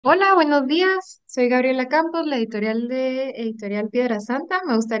Hola, buenos días. Soy Gabriela Campos, la editorial de Editorial Piedra Santa.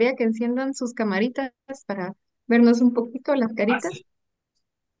 Me gustaría que enciendan sus camaritas para vernos un poquito las caritas, Así.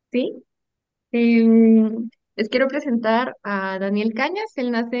 ¿sí? Les quiero presentar a Daniel Cañas.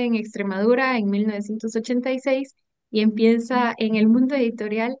 Él nace en Extremadura en 1986 y empieza en el mundo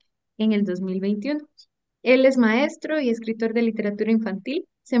editorial en el 2021. Él es maestro y escritor de literatura infantil.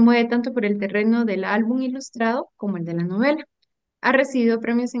 Se mueve tanto por el terreno del álbum ilustrado como el de la novela. Ha recibido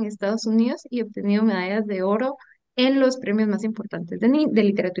premios en Estados Unidos y obtenido medallas de oro en los premios más importantes de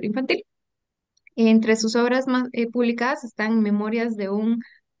literatura infantil. Entre sus obras más publicadas están Memorias de un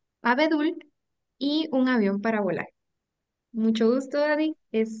abedul y Un avión para volar. Mucho gusto, Dani.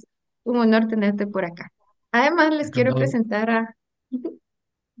 Es un honor tenerte por acá. Además, les Encantado.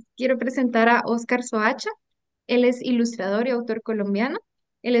 quiero presentar a Óscar Soacha. Él es ilustrador y autor colombiano.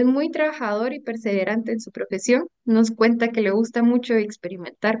 Él es muy trabajador y perseverante en su profesión. Nos cuenta que le gusta mucho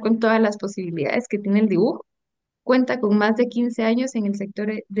experimentar con todas las posibilidades que tiene el dibujo. Cuenta con más de 15 años en el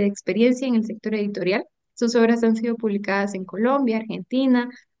sector de experiencia en el sector editorial. Sus obras han sido publicadas en Colombia, Argentina,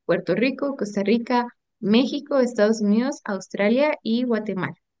 Puerto Rico, Costa Rica, México, Estados Unidos, Australia y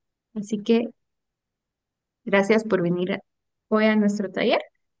Guatemala. Así que gracias por venir hoy a nuestro taller.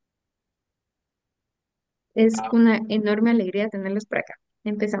 Es Ah, una enorme alegría tenerlos por acá.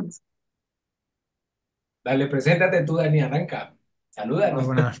 Empezamos. dale, preséntate tú, Dani, arranca. Hola, Salúdanos.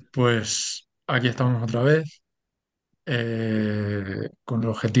 buenas. Pues aquí estamos otra vez con el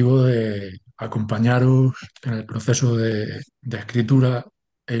objetivo de acompañaros en el proceso de escritura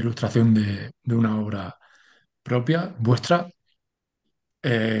e ilustración de una obra propia, vuestra.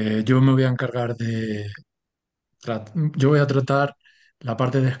 Yo me voy a encargar yo voy a tratar la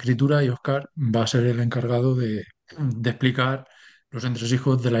parte de escritura y Óscar va a ser el encargado de explicar los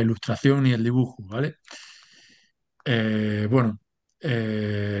entresijos de la ilustración y el dibujo, ¿vale? Bueno,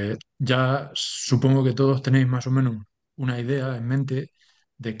 ya supongo que todos tenéis más o menos una idea en mente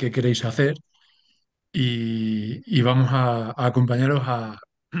de qué queréis hacer y vamos a acompañaros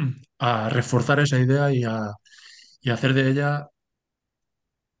a reforzar esa idea y hacer de ella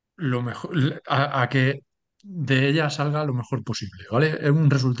lo mejor, a que de ella salga lo mejor posible, ¿vale? Es un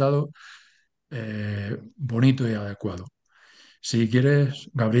resultado bonito y adecuado. Si quieres,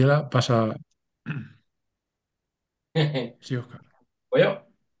 Gabriela, pasa. Sí, Óscar. Oye,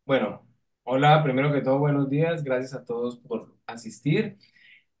 bueno, hola, primero que todo, buenos días. Gracias a todos por asistir.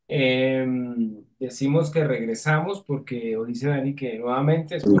 Decimos que regresamos porque, o dice Dani que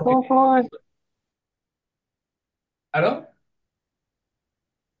nuevamente es porque... ¿Aló?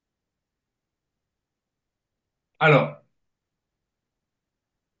 ¿Aló?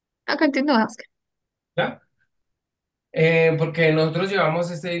 A continuar, Oscar. ¿Ya? Porque nosotros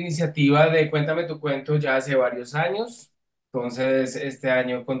llevamos esta iniciativa de Cuéntame tu cuento ya hace varios años. Entonces, este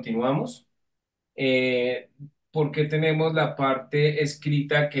año continuamos. eh, Porque tenemos la parte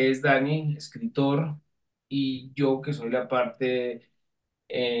escrita que es Dani, escritor, y yo que soy la parte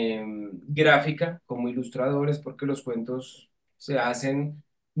gráfica como ilustradores, porque los cuentos se hacen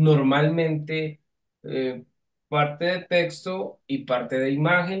normalmente parte de texto y parte de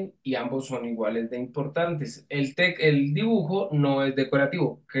imagen y ambos son iguales de importantes. El dibujo no es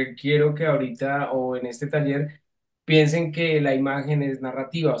decorativo, que quiero que ahorita o en este taller piensen que la imagen es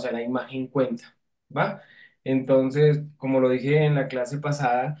narrativa, o sea, la imagen cuenta, ¿va? Entonces, como lo dije en la clase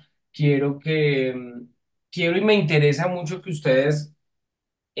pasada, quiero que, quiero y me interesa mucho que ustedes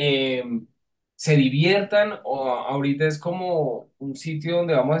eh, se diviertan o ahorita es como un sitio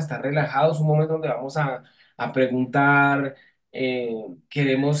donde vamos a estar relajados, un momento donde vamos a preguntar,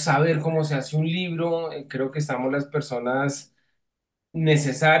 queremos saber cómo se hace un libro, creo que estamos las personas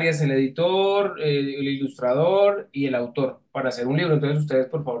necesarias, el editor, el ilustrador y el autor para hacer un libro. Entonces ustedes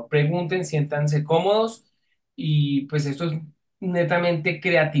por favor pregunten, siéntanse cómodos y pues esto es netamente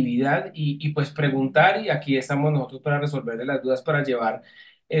creatividad y pues preguntar y aquí estamos nosotros para resolverle las dudas, para llevar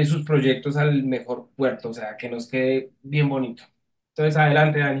sus proyectos al mejor puerto, o sea, que nos quede bien bonito. Entonces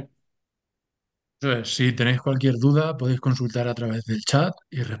adelante, Dani. Entonces, si tenéis cualquier duda, podéis consultar a través del chat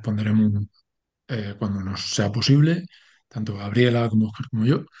y responderemos cuando nos sea posible, tanto Gabriela como Oscar como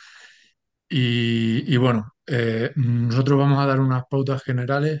yo. Y bueno, nosotros vamos a dar unas pautas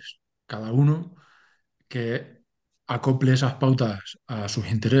generales, cada uno, que acople esas pautas a sus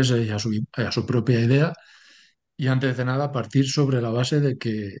intereses y a su propia idea. Y antes de nada, partir sobre la base de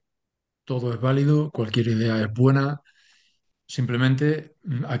que todo es válido, cualquier idea es buena. Simplemente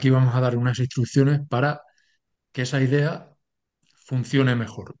aquí vamos a dar unas instrucciones para que esa idea funcione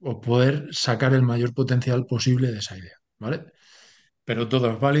mejor o poder sacar el mayor potencial posible de esa idea, ¿vale? Pero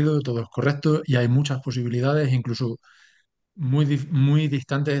todo es válido, todo es correcto y hay muchas posibilidades, incluso muy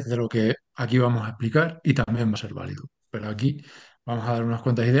distantes de lo que aquí vamos a explicar y también va a ser válido. Pero aquí vamos a dar unas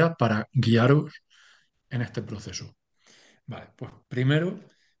cuantas ideas para guiaros en este proceso. Vale, pues primero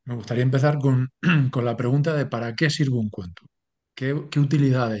me gustaría empezar con, con la pregunta de ¿para qué sirve un cuento? ¿Qué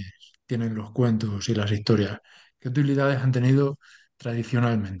utilidades tienen los cuentos y las historias? ¿Qué utilidades han tenido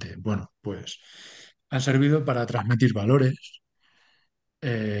tradicionalmente? Bueno, pues han servido para transmitir valores,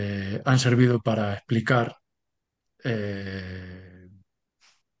 han servido para explicar eh,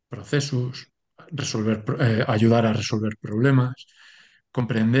 procesos, ayudar a resolver problemas,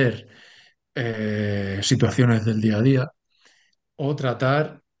 comprender situaciones del día a día o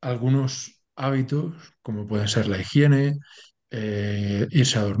tratar algunos hábitos, como pueden ser la higiene,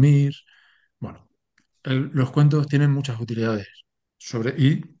 irse a dormir. Bueno, los cuentos tienen muchas utilidades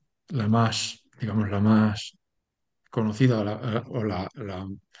y la más, digamos, la más conocida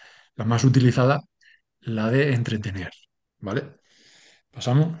la más utilizada, la de entretener, ¿vale?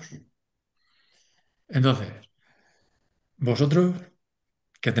 Pasamos. Entonces, vosotros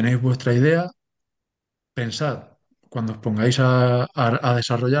que tenéis vuestra idea, pensad cuando os pongáis a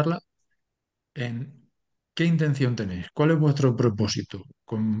desarrollarla en qué intención tenéis, cuál es vuestro propósito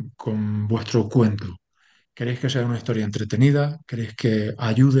con vuestro cuento. ¿Queréis que sea una historia entretenida? ¿Queréis que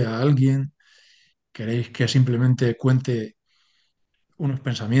ayude a alguien? ¿Queréis que simplemente cuente unos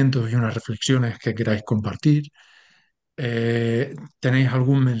pensamientos y unas reflexiones que queráis compartir? ¿Tenéis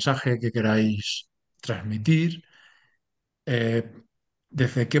algún mensaje que queráis transmitir? Eh,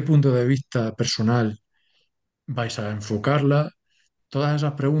 ¿Desde qué punto de vista personal vais a enfocarla? Todas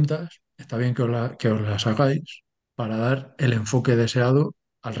esas preguntas está bien que os las hagáis para dar el enfoque deseado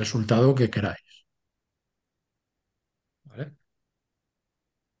al resultado que queráis. ¿Vale?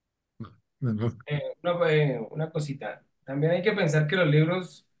 Venga. Una cosita. También hay que pensar que los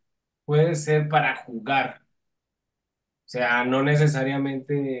libros pueden ser para jugar. O sea, no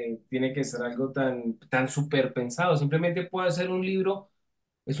necesariamente tiene que ser algo tan súper pensado. Simplemente puede ser un libro,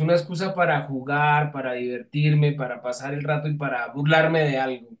 es una excusa para jugar, para divertirme, para pasar el rato y para burlarme de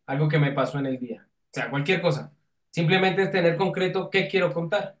algo que me pasó en el día. O sea, cualquier cosa. Simplemente es tener concreto qué quiero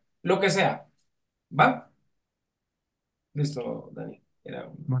contar, lo que sea. ¿Va? Listo, Dani.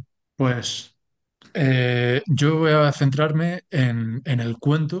 Bueno, pues yo voy a centrarme en el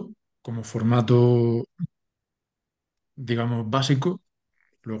cuento como formato, digamos, básico.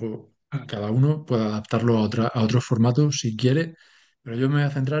 Luego cada uno puede adaptarlo a otros formatos si quiere, pero yo me voy a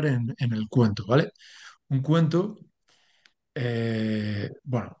centrar en el cuento, ¿vale? Un cuento,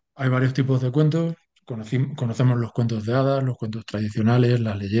 bueno, hay varios tipos de cuentos. Conocemos los cuentos de hadas, los cuentos tradicionales,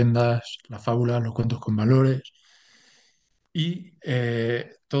 las leyendas, las fábulas, los cuentos con valores. Y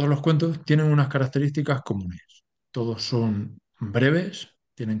todos los cuentos tienen unas características comunes. Todos son breves,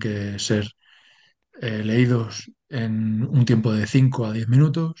 tienen que ser leídos en un tiempo de 5 a 10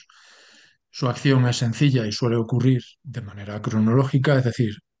 minutos. Su acción es sencilla y suele ocurrir de manera cronológica, es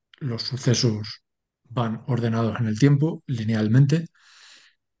decir, los sucesos van ordenados en el tiempo, linealmente.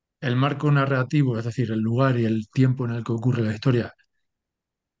 El marco narrativo, es decir, el lugar y el tiempo en el que ocurre la historia,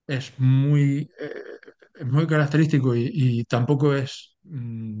 es es muy característico y tampoco es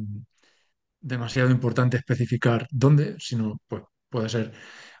demasiado importante especificar dónde, sino pues, puede ser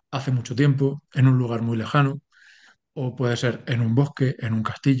hace mucho tiempo, en un lugar muy lejano, o puede ser en un bosque, en un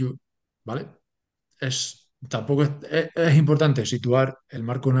castillo, ¿vale? Tampoco es importante situar el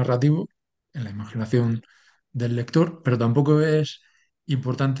marco narrativo en la imaginación del lector, pero tampoco es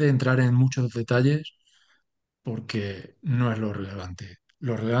importante entrar en muchos detalles porque no es lo relevante.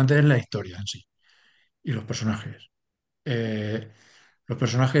 Lo relevante es la historia en sí y los personajes. Eh, los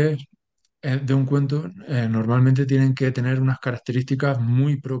personajes de un cuento normalmente tienen que tener unas características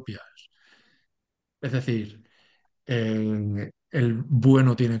muy propias. Es decir, el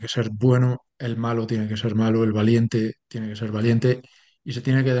bueno tiene que ser bueno, el malo tiene que ser malo, el valiente tiene que ser valiente y se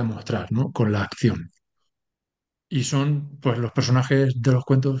tiene que demostrar, ¿no? Con la acción. Y son, pues los personajes de los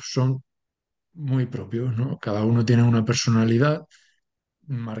cuentos son muy propios, ¿no? Cada uno tiene una personalidad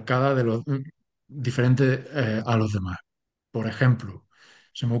marcada diferente a los demás. Por ejemplo,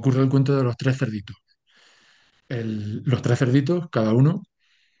 se me ocurre el cuento de los tres cerditos. Los tres cerditos, cada uno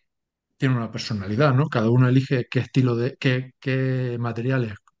tiene una personalidad, ¿no? Cada uno elige qué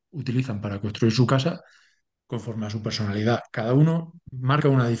materiales utilizan para construir su casa conforme a su personalidad. Cada uno marca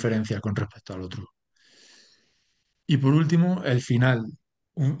una diferencia con respecto al otro. Y por último, el final.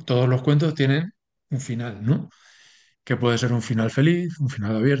 Todos los cuentos tienen un final, ¿no? Que puede ser un final feliz, un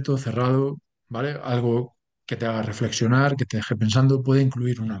final abierto, cerrado, ¿vale? Algo que te haga reflexionar, que te deje pensando, puede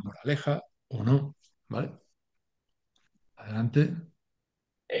incluir una moraleja o no, ¿vale? Adelante.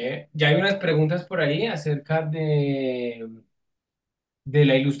 Ya hay unas preguntas por ahí acerca de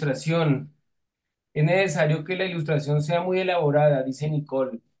la ilustración. Es necesario que la ilustración sea muy elaborada, dice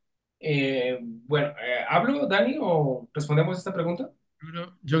Nicole. Bueno, ¿hablo, Dani, o respondemos esta pregunta?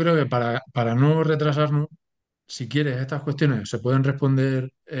 Yo creo que para no retrasarnos, si quieres, estas cuestiones se pueden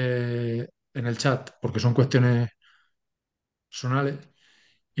responder en el chat, porque son cuestiones personales,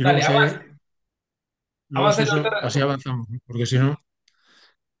 y luego Dale, avanza, si avanza, yo te eso, así respondo. avanzamos, ¿no? Porque si no,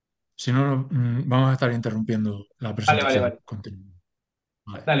 vamos a estar interrumpiendo la Vale, vale, presentación vale. continua.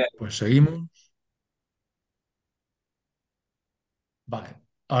 Vale, Dale. pues seguimos. Vale,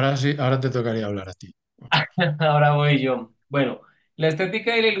 ahora sí, ahora te tocaría hablar a ti, Óscar. Ahora voy yo. Bueno, la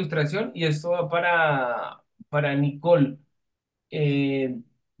estética de la ilustración, y esto va para Nicole. Eh,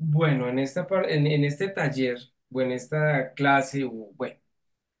 bueno, en este taller, o en esta clase, o bueno,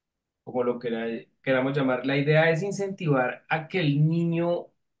 como lo queramos llamar, la idea es incentivar a que el niño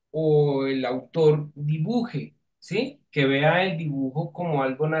o el autor dibuje, ¿sí? Que vea el dibujo como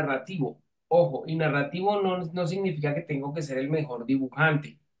algo narrativo. Ojo, y narrativo no significa que tengo que ser el mejor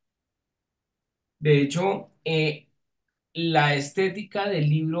dibujante. De hecho, la estética del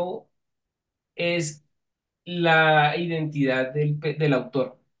libro es la identidad del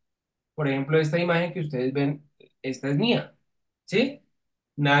autor. Por ejemplo, esta imagen que ustedes ven, esta es mía, ¿sí?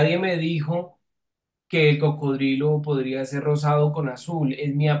 Nadie me dijo que el cocodrilo podría ser rosado con azul,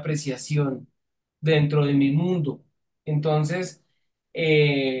 es mi apreciación dentro de mi mundo. Entonces,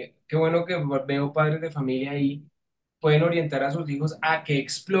 qué bueno que veo padres de familia ahí, pueden orientar a sus hijos a que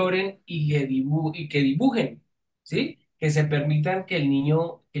exploren y que dibujen, ¿sí? Que se permitan que el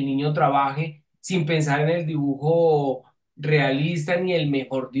niño trabaje sin pensar en el dibujo realista ni el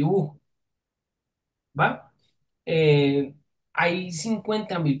mejor dibujo, ¿va? Eh, Hay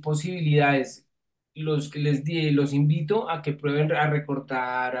 50.000 posibilidades. Los invito a que prueben a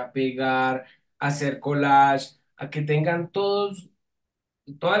recortar, a pegar, a hacer collage, a que tengan todas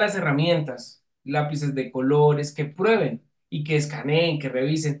las herramientas, lápices de colores, que prueben y que escaneen, que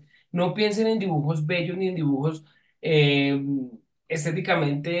revisen. No piensen en dibujos bellos ni en dibujos eh,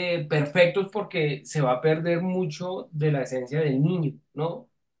 estéticamente perfectos porque se va a perder mucho de la esencia del niño, ¿no?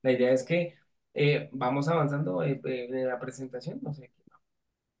 La idea es que vamos avanzando en la presentación, no sé.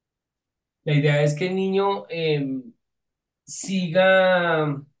 La idea es que el niño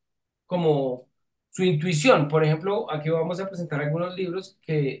siga como su intuición. Por ejemplo, aquí vamos a presentar algunos libros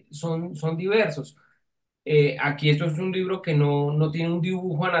que son diversos. Aquí esto es un libro que no tiene un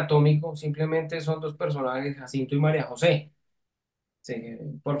dibujo anatómico, simplemente son dos personajes, Jacinto y María José. Sí,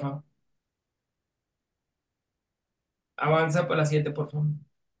 por favor. Avanza para la siguiente, por favor.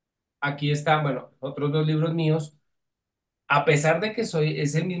 Aquí están, bueno, otros dos libros míos. A pesar de que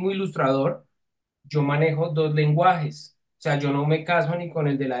es el mismo ilustrador, yo manejo dos lenguajes. O sea, yo no me caso ni con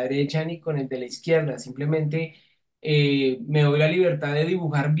el de la derecha ni con el de la izquierda. Simplemente me doy la libertad de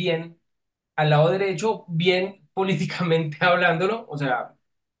dibujar bien al lado derecho, bien políticamente hablándolo, o sea,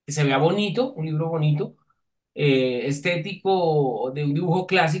 que se vea bonito, un libro bonito, estético, de un dibujo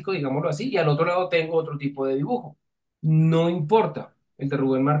clásico, digámoslo así, y al otro lado tengo otro tipo de dibujo. No importa, el de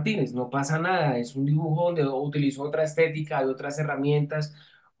Rubén Martínez, no pasa nada, es un dibujo donde utilizo otra estética, hay otras herramientas,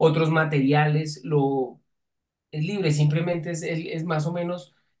 otros materiales, es libre, simplemente es más o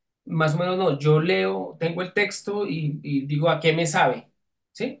menos no, yo leo, tengo el texto y digo a qué me sabe,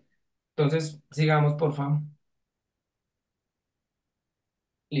 ¿sí? Entonces, sigamos, por favor.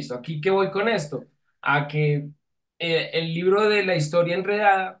 Listo, aquí que voy con esto, a que el libro de la historia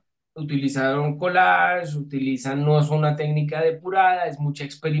enredada utilizaron collage, utilizan, no es una técnica depurada, es mucha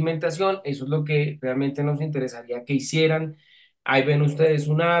experimentación, eso es lo que realmente nos interesaría que hicieran. Ahí ven ustedes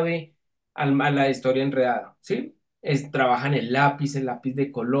un ave a la historia enredada, ¿sí? Trabajan el lápiz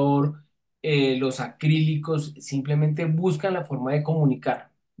de color, los acrílicos, simplemente buscan la forma de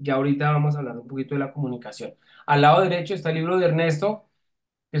comunicar. Ya ahorita vamos a hablar un poquito de la comunicación. Al lado derecho está el libro de Ernesto,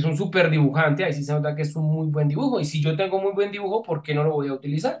 que es un súper dibujante, ahí sí se nota que es un muy buen dibujo. Y si yo tengo muy buen dibujo, ¿por qué no lo voy a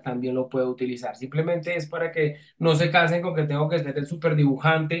utilizar? También lo puedo utilizar. Simplemente es para que no se cansen con que tengo que ser el súper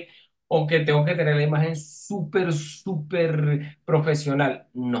dibujante o que tengo que tener la imagen súper profesional.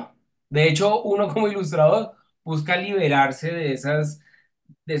 No. De hecho, uno como ilustrador busca liberarse de esos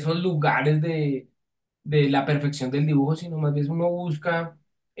lugares de la perfección del dibujo, sino más bien uno busca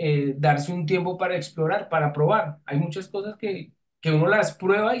darse un tiempo para explorar, para probar. Hay muchas cosas que uno las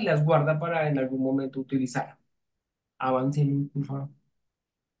prueba y las guarda para en algún momento utilizar. Avancen, por favor.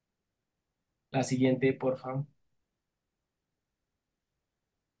 La siguiente, por favor.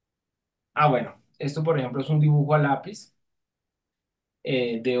 Ah, bueno, esto por ejemplo es un dibujo a lápiz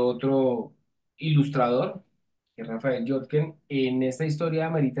de otro ilustrador. que Rafael Jotken, en esta historia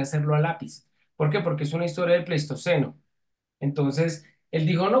amerita hacerlo a lápiz. ¿Por qué? Porque es una historia del Pleistoceno. Entonces, él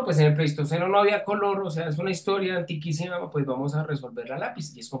dijo, no, pues en el Pleistoceno no había color, o sea, es una historia antiquísima, pues vamos a resolverla a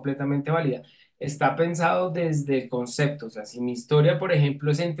lápiz y es completamente válida. Está pensado desde el concepto, o sea, si mi historia, por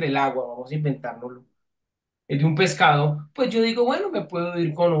ejemplo, es entre el agua, vamos a inventárnoslo, es de un pescado, pues yo digo, bueno, me puedo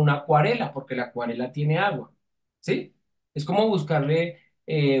ir con una acuarela, porque la acuarela tiene agua, ¿sí? Es como buscarle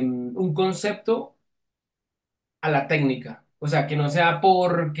un concepto a la técnica, o sea, que no sea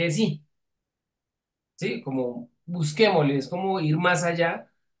porque sí. ¿Sí? Como busquémosle, es como ir más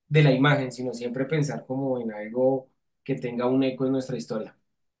allá de la imagen, sino siempre pensar como en algo que tenga un eco en nuestra historia.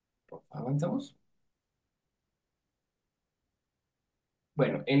 ¿Avanzamos?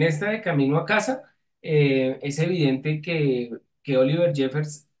 Bueno, en esta de Camino a Casa, es evidente que Oliver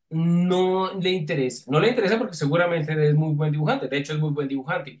Jeffers no le interesa porque seguramente él es muy buen dibujante, de hecho es muy buen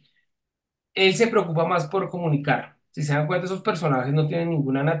dibujante. Él se preocupa más por comunicar. Si se dan cuenta, esos personajes no tienen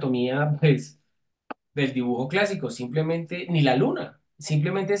ninguna anatomía, pues del dibujo clásico, simplemente, ni la luna,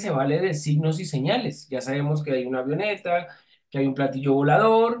 simplemente se vale de signos y señales. Ya sabemos que hay una avioneta, que hay un platillo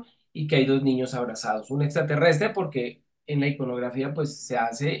volador y que hay dos niños abrazados. Un extraterrestre porque en la iconografía pues se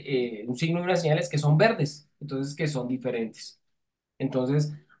hace un signo y unas señales que son verdes, entonces que son diferentes.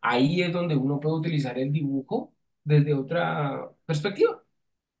 Entonces ahí es donde uno puede utilizar el dibujo desde otra perspectiva.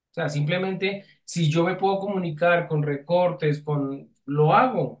 O sea, simplemente si yo me puedo comunicar con recortes, lo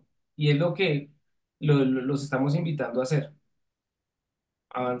hago. Y es lo que los estamos invitando a hacer.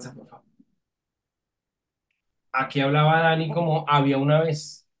 Avanza, por favor. Aquí hablaba Dani como había una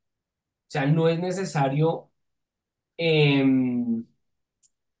vez. O sea, no es necesario em,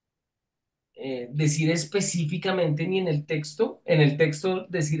 decir específicamente ni en el texto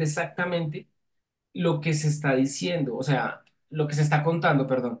decir exactamente lo que se está diciendo, o sea, lo que se está contando,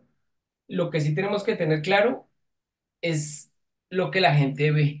 perdón. Lo que sí tenemos que tener claro es lo que la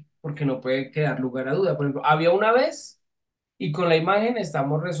gente ve, porque no puede quedar lugar a duda. Por ejemplo, había una vez y con la imagen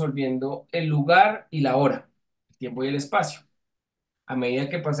estamos resolviendo el lugar y la hora, el tiempo y el espacio. A medida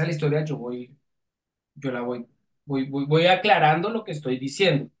que pasa la historia, yo la voy aclarando lo que estoy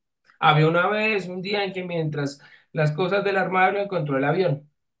diciendo. Había una vez, un día en que mientras las cosas del armario encontró el avión.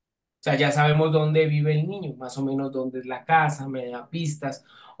 O sea, ya sabemos dónde vive el niño, más o menos dónde es la casa, me da pistas.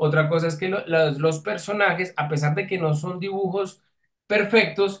 Otra cosa es que los personajes, a pesar de que no son dibujos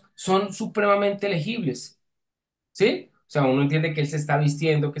perfectos, son supremamente legibles, ¿sí? O sea, uno entiende que él se está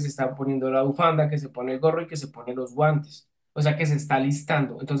vistiendo, que se está poniendo la bufanda, que se pone el gorro y que se pone los guantes. O sea, que se está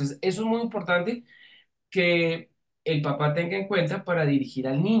listando. Entonces, eso es muy importante que el papá tenga en cuenta para dirigir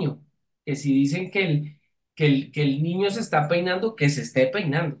al niño. Que si dicen que el niño se está peinando, que se esté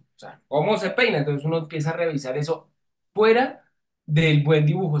peinando. O sea, ¿cómo se peina? Entonces uno empieza a revisar eso fuera del buen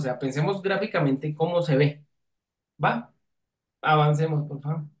dibujo. O sea, pensemos gráficamente cómo se ve. ¿Va? Avancemos, por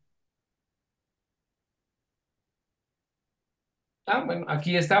favor. Ah, bueno,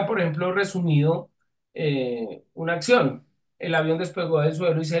 aquí está, por ejemplo, resumido una acción. El avión despegó del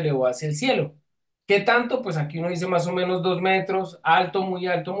suelo y se elevó hacia el cielo. ¿Qué tanto? Pues aquí uno dice más o menos 2 metros, alto, muy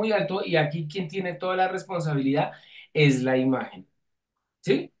alto, muy alto. Y aquí quien tiene toda la responsabilidad es la imagen,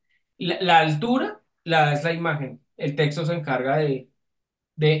 ¿sí? La altura es la imagen. El texto se encarga de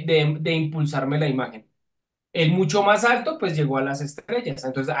impulsarme la imagen. El mucho más alto, pues llegó a las estrellas.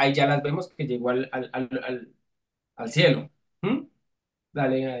 Entonces ahí ya las vemos que llegó al cielo. ¿Mm?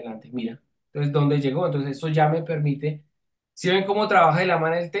 Dale adelante, mira. Entonces, ¿dónde llegó? Entonces, eso ya me permite, si ven cómo trabaja de la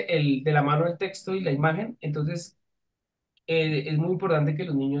mano de la mano el texto y la imagen, entonces es muy importante que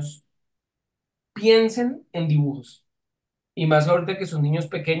los niños piensen en dibujos. Y más ahorita que son niños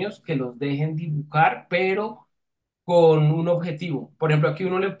pequeños, que los dejen dibujar, pero con un objetivo. Por ejemplo, aquí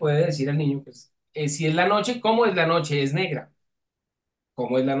uno le puede decir al niño, pues, si es la noche, ¿cómo es la noche? Es negra.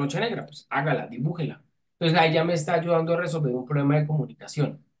 ¿Cómo es la noche negra? Pues hágala, dibújela. Entonces ahí ya me está ayudando a resolver un problema de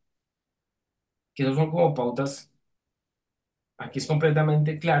comunicación, que esos son como pautas. Aquí es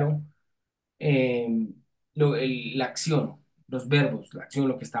completamente claro eh, la acción, los verbos, la acción,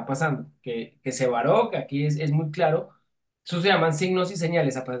 lo que está pasando, que se varó, que aquí es muy claro. Eso se llaman signos y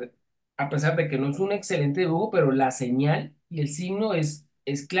señales, a pesar de que no es un excelente dibujo, pero la señal y el signo es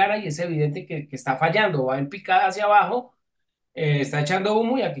clara y es evidente que está fallando, va en picada hacia abajo, está echando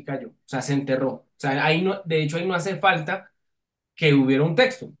humo y aquí cayó, o sea, se enterró. O sea, ahí no, de hecho ahí no hace falta que hubiera un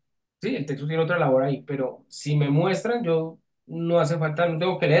texto. Sí, el texto tiene otra labor ahí, pero si me muestran, yo no hace falta, no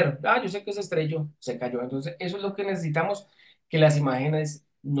tengo que leer. Ah, yo sé que se estrelló, se cayó. Entonces, eso es lo que necesitamos, que las imágenes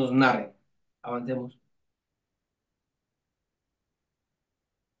nos narren. Avancemos.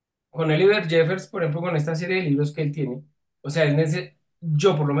 Con Oliver Jeffers, por ejemplo, con esta serie de libros que él tiene, o sea,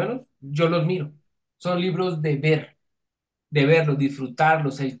 yo por lo menos, yo los miro. O son libros de verlos,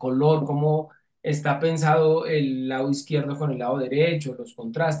 disfrutarlos, el color, cómo está pensado el lado izquierdo con el lado derecho, los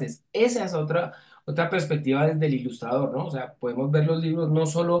contrastes. Esa es otra perspectiva desde el ilustrador, ¿no? O sea, podemos ver los libros, no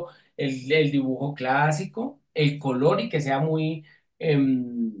solo el dibujo clásico, el color y que sea muy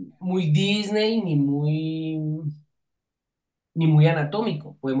Disney ni muy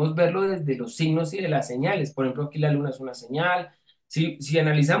anatómico. Podemos verlo desde los signos y de las señales. Por ejemplo, aquí la luna es una señal. Si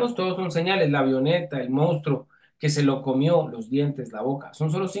analizamos, todos son señales. La avioneta, el monstruo que se lo comió, los dientes, la boca.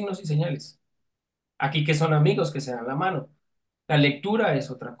 Son solo signos y señales. Aquí que son amigos que se dan la mano. La lectura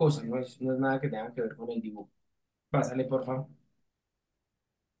es otra cosa, no es nada que tenga que ver con el dibujo. Pásale, por favor.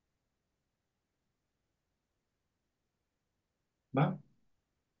 ¿Va?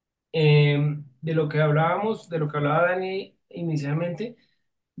 De lo que hablaba Dani inicialmente,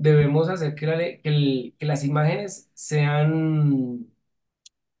 debemos hacer que las imágenes sean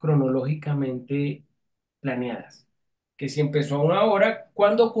cronológicamente planeadas. Que si empezó a una hora,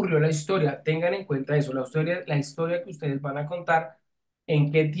 ¿cuándo ocurrió la historia? Tengan en cuenta eso, la historia que ustedes van a contar,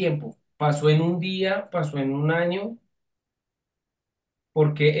 ¿en qué tiempo? ¿Pasó en un día? ¿Pasó en un año?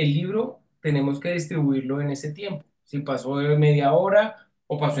 Porque el libro tenemos que distribuirlo en ese tiempo. Si pasó en media hora,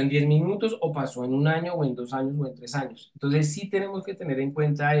 o pasó en 10 minutos, o pasó en un año, o en 2 años, o en 3 años. Entonces sí tenemos que tener en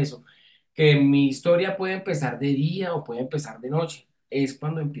cuenta eso, que mi historia puede empezar de día o puede empezar de noche. Es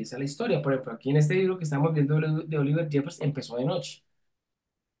cuando empieza la historia. Por ejemplo, aquí en este libro que estamos viendo de Oliver Jeffers, empezó de noche,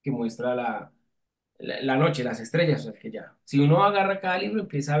 que muestra la noche, las estrellas, o sea, que ya. Si uno agarra cada libro,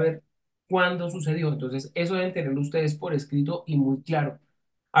 empieza a ver cuándo sucedió. Entonces, eso deben tenerlo ustedes por escrito y muy claro.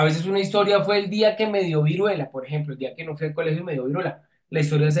 A veces una historia fue el día que me dio viruela, por ejemplo, el día que no fui al colegio y me dio viruela. La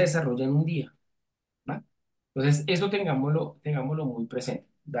historia se desarrolla en un día, ¿va? Entonces, eso tengámoslo muy presente.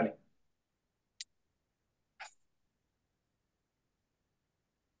 Dale.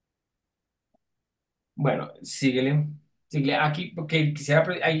 Bueno, síguele. Síguele. Aquí, porque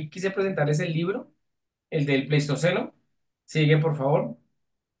ahí quise presentarles el libro, el del Pleistoceno. Sigue, por favor.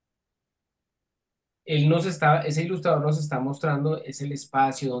 Ese ilustrador nos está mostrando es el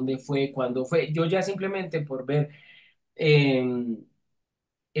espacio, dónde fue, cuándo fue. Yo ya simplemente por ver eh,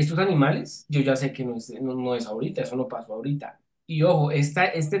 estos animales, yo ya sé que no es ahorita, eso no pasó ahorita. Y ojo,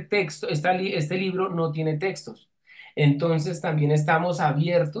 este texto, este libro no tiene textos. Entonces también estamos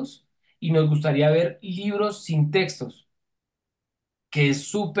abiertos y nos gustaría ver libros sin textos, que es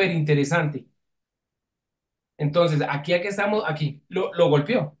súper interesante. Entonces, aquí estamos, aquí, lo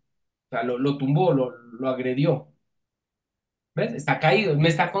golpeó, o sea, lo tumbó, lo agredió. ¿Ves? Está caído, me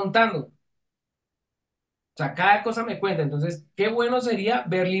está contando. O sea, cada cosa me cuenta. Entonces, qué bueno sería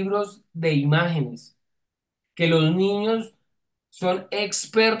ver libros de imágenes, que los niños son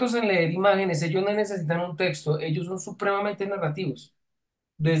expertos en leer imágenes. Ellos no necesitan un texto, ellos son supremamente narrativos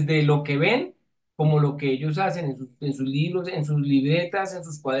desde lo que ven, como lo que ellos hacen en sus libros, en sus libretas, en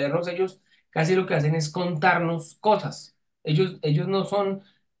sus cuadernos, ellos casi lo que hacen es contarnos cosas. Ellos no son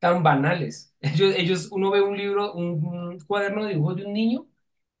tan banales. Uno ve un libro, un cuaderno de dibujos de un niño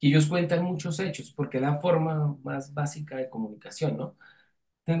y ellos cuentan muchos hechos, porque es la forma más básica de comunicación, ¿no?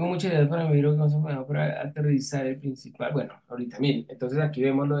 Tengo muchas ideas para mi cómo se me va para aterrizar el principal. Bueno, ahorita miren, entonces aquí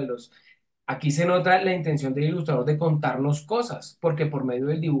vemos lo de los. Aquí se nota la intención del ilustrador de contarnos cosas, porque por medio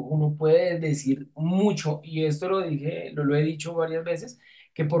del dibujo uno puede decir mucho, y esto lo he dicho varias veces,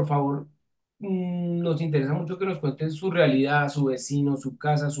 que por favor nos interesa mucho que nos cuenten su realidad, su vecino, su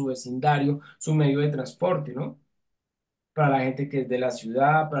casa, su vecindario, su medio de transporte, ¿no? Para la gente que es de la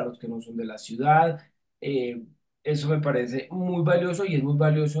ciudad, para los que no son de la ciudad. eh, Eso me parece muy valioso y es muy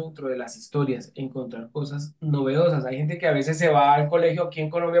valioso dentro de las historias, encontrar cosas novedosas. Hay gente que a veces se va al colegio, aquí en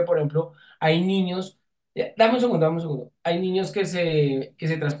Colombia, por ejemplo, hay niños, dame un segundo, dame un segundo, hay niños que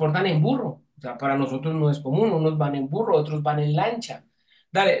se transportan en burro, o sea, para nosotros no es común, unos van en burro, otros van en lancha.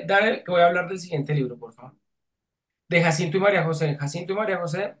 Dale, dale, que voy a hablar del siguiente libro, por favor. De Jacinto y María José. Jacinto y María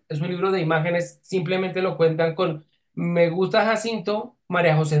José es un libro de imágenes, simplemente lo cuentan con, me gusta Jacinto,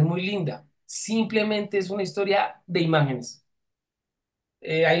 María José es muy linda. Simplemente es una historia de imágenes.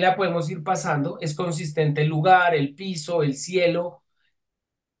 Ahí la podemos ir pasando, es consistente el lugar, el piso, el cielo,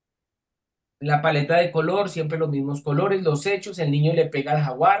 la paleta de color, siempre los mismos colores, los hechos, el niño le pega al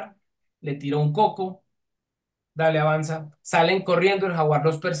jaguar, le tira un coco, dale, avanza, salen corriendo, el jaguar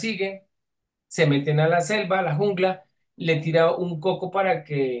los persigue, se meten a la selva, a la jungla, le tira un coco para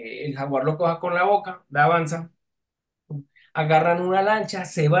que el jaguar lo coja con la boca, da avanza, agarran una lancha,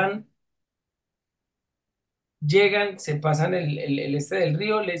 se van, llegan, se pasan el este del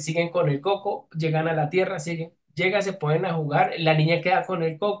río, le siguen con el coco, llegan a la tierra, siguen, llega, se ponen a jugar, la niña queda con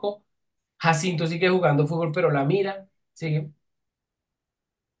el coco, Jacinto sigue jugando fútbol, pero la mira, sigue.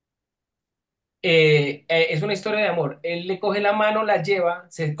 Es una historia de amor. Él le coge la mano, la lleva,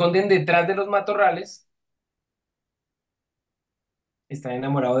 se esconden detrás de los matorrales, está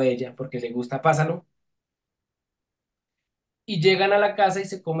enamorado de ella porque le gusta Pásalo, y llegan a la casa y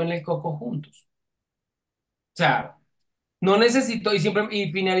se comen el coco juntos. O sea, no necesito, y siempre,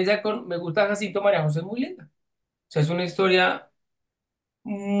 y finaliza con, me gusta Jacinto, María José es muy linda. O sea, es una historia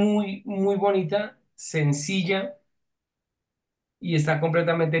muy, muy bonita, sencilla y está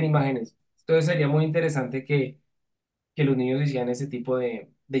completamente en imágenes. Entonces sería muy interesante que los niños hicieran ese tipo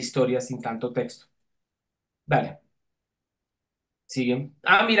de historias sin tanto texto. Dale, sigue.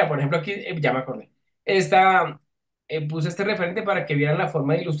 Ah, mira, por ejemplo, aquí ya me acordé. Esta, puse este referente para que vieran la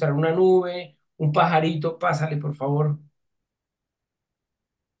forma de ilustrar una nube, un pajarito. Pásale, por favor.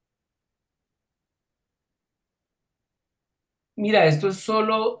 Mira, esto es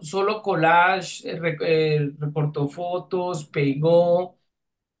solo collage, recortó fotos, pegó,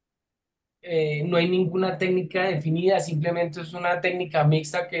 no hay ninguna técnica definida, simplemente es una técnica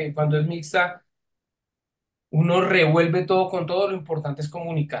mixta que cuando es mixta uno revuelve todo con todo, lo importante es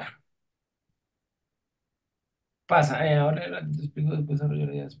comunicar. Pasa, ahora te explico, después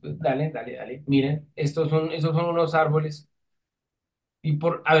desarrollaré después. Dale, dale, dale. Miren, estos son unos árboles.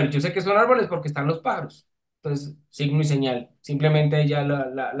 A ver, yo sé que son árboles porque están los pájaros. Entonces, signo y señal. Simplemente ya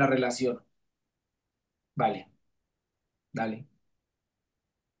la relación. Vale, dale.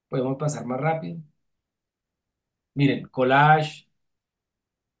 Podemos pasar más rápido. Miren, collage,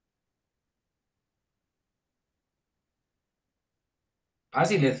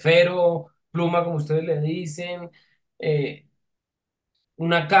 fácil, esfero, pluma, como ustedes le dicen, eh,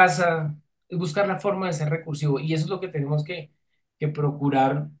 una casa, es buscar la forma de ser recursivo. Y eso es lo que tenemos que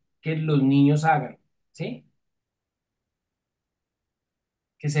procurar que los niños hagan, ¿sí?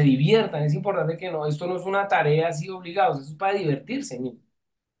 Que se diviertan. Es importante que no, esto no es una tarea así obligados, eso es para divertirse, niño.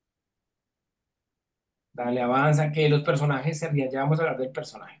 Dale, avanza, que los personajes se rían. Ya vamos a hablar del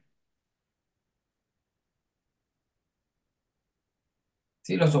personaje.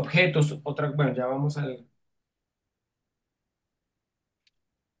 Sí, los objetos, otra, bueno, ya vamos al,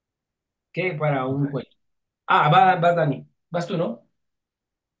 ¿qué? Para un Vale. cuento. Vas Dani, vas tú, ¿no?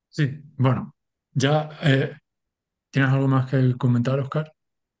 Sí, bueno, ya ¿tienes algo más que comentar, Oscar?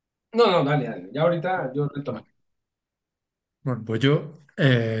 No, no, dale, dale, ya ahorita yo retomo. Vale. Bueno, pues yo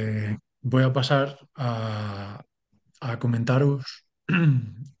voy a pasar a comentaros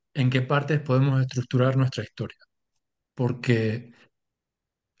en qué partes podemos estructurar nuestra historia, porque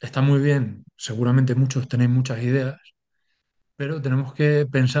está muy bien, seguramente muchos tenéis muchas ideas, pero tenemos que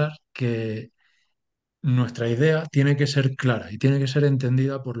pensar que nuestra idea tiene que ser clara y tiene que ser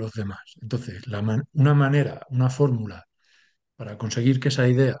entendida por los demás. Entonces, una manera, una fórmula para conseguir que esa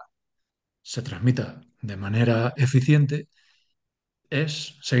idea se transmita de manera eficiente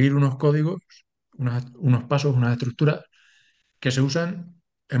es seguir unos códigos, unos pasos, unas estructuras que se usan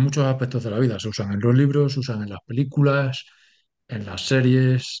en muchos aspectos de la vida. Se usan en los libros, se usan en las películas, en las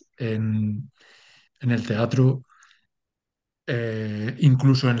series, en el teatro,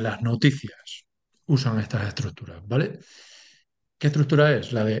 incluso en las noticias. Usan estas estructuras, ¿vale? ¿Qué estructura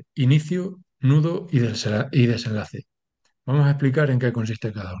es? La de inicio, nudo y desenlace. Vamos a explicar en qué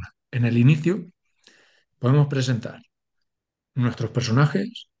consiste cada una. En el inicio podemos presentar nuestros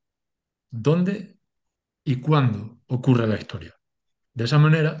personajes, dónde y cuándo ocurre la historia. De esa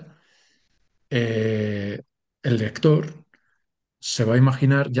manera, eh, el lector se va a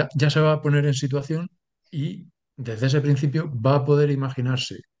imaginar, ya se va a poner en situación y desde ese principio va a poder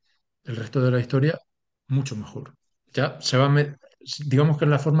imaginarse el resto de la historia mucho mejor. Ya se va a digamos que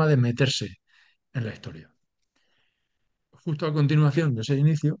es la forma de meterse en la historia. Justo a continuación de ese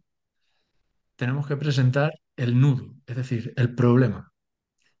inicio, tenemos que presentar el nudo, es decir, el problema.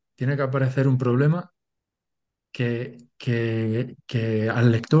 Tiene que aparecer un problema que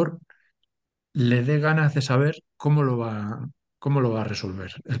al lector le dé ganas de saber cómo lo va a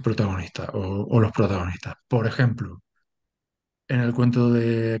resolver el protagonista o los protagonistas. Por ejemplo, en el cuento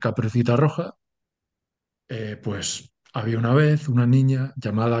de Caperucita Roja, pues había una vez una niña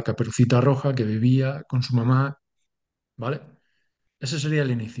llamada Caperucita Roja que vivía con su mamá, ¿vale? Ese sería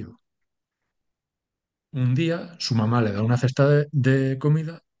el inicio. Un día su mamá le da una cesta de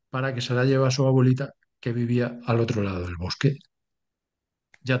comida para que se la lleve a su abuelita que vivía al otro lado del bosque.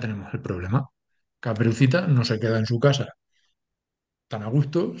 Ya tenemos el problema. Caperucita no se queda en su casa tan a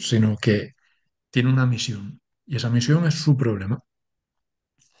gusto, sino que tiene una misión. Y esa misión es su problema.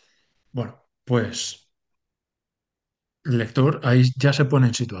 Bueno, pues el lector ahí ya se pone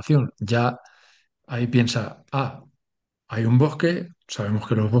en situación. Ya ahí piensa, hay un bosque, sabemos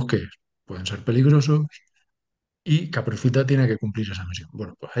que los bosques pueden ser peligrosos y Caperucita tiene que cumplir esa misión.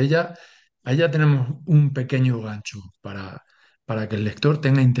 Bueno, pues ella Ahí ya tenemos un pequeño gancho para que el lector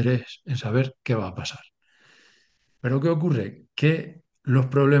tenga interés en saber qué va a pasar. Pero ¿qué ocurre? Que los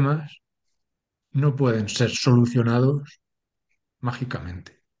problemas no pueden ser solucionados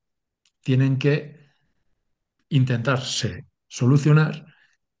mágicamente. Tienen que intentarse solucionar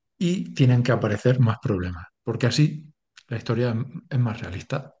y tienen que aparecer más problemas, porque así la historia es más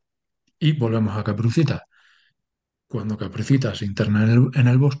realista. Y volvemos a Caperucita. Cuando Caperucita se interna en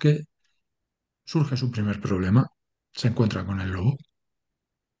el bosque, surge su primer problema. Se encuentra con el lobo,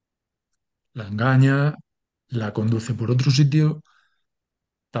 la engaña, la conduce por otro sitio,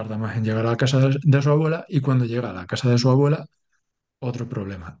 tarda más en llegar a la casa de su abuela y cuando llega a la casa de su abuela, otro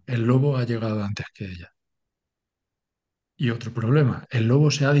problema. El lobo ha llegado antes que ella. Y otro problema, el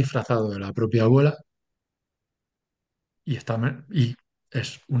lobo se ha disfrazado de la propia abuela y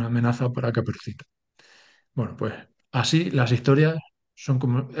es una amenaza para Caperucita. Bueno, pues así las historias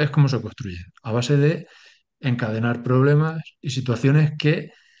es como se construyen, a base de encadenar problemas y situaciones que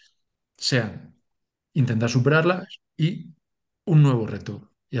sean intentar superarlas y un nuevo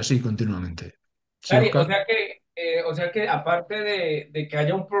reto, y así continuamente. Sí, Dani, Oscar. o sea que aparte de que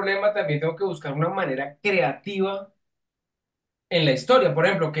haya un problema, también tengo que buscar una manera creativa en la historia. Por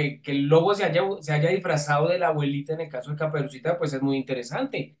ejemplo, que el lobo se haya disfrazado de la abuelita en el caso de Caperucita, pues es muy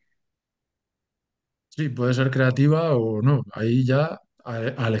interesante. Sí, puede ser creativa o no, ahí ya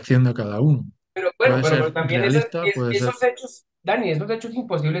a elección de cada uno. Pero bueno, Puede ser pero también realista, puede ser... esos hechos, Dani, esos hechos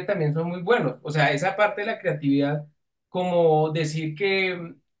imposibles también son muy buenos. O sea, esa parte de la creatividad, como decir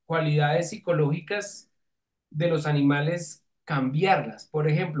que cualidades psicológicas de los animales, cambiarlas. Por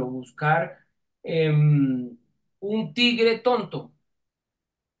ejemplo, buscar un tigre tonto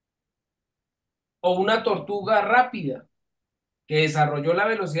o una tortuga rápida que desarrolló la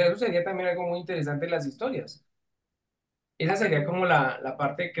velocidad. Eso sería también algo muy interesante en las historias. Esa sería como la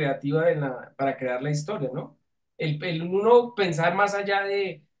parte creativa para crear la historia, ¿no? El uno pensar más allá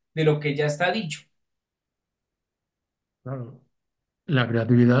de lo que ya está dicho. Claro. La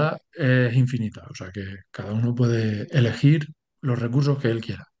creatividad es infinita, o sea que cada uno puede elegir los recursos que él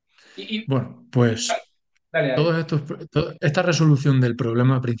quiera. Y Bueno, pues dale, dale. esta resolución del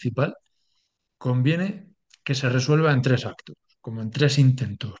problema principal conviene que se resuelva en tres actos, como en tres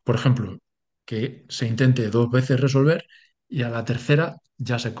intentos. Por ejemplo, que se intente dos veces resolver y a la tercera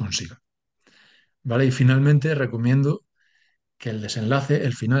ya se consiga. ¿Vale? Y finalmente recomiendo que el desenlace,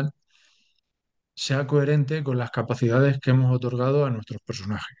 el final, sea coherente con las capacidades que hemos otorgado a nuestros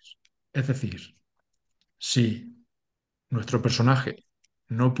personajes. Es decir, si nuestro personaje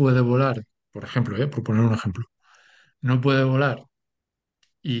no puede volar, por ejemplo, por poner un ejemplo, no puede volar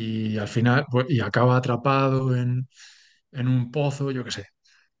y al final y acaba atrapado en un pozo, yo qué sé,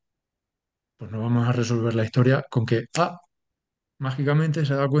 pues no vamos a resolver la historia con que, mágicamente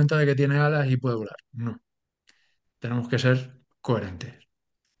se da cuenta de que tiene alas y puede volar. No, tenemos que ser coherentes.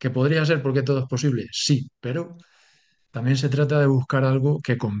 ¿Que podría ser porque todo es posible? Sí, pero también se trata de buscar algo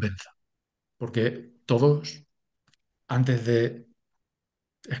que convenza, porque todos, antes de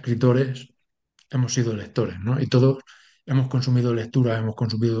escritores, hemos sido lectores, ¿no? Y todos hemos consumido lecturas, hemos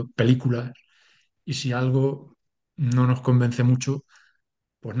consumido películas, y si algo no nos convence mucho,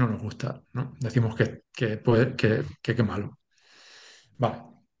 pues no nos gusta, ¿no? Decimos que qué malo. Vale,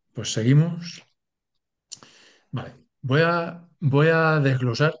 pues seguimos. Vale, voy a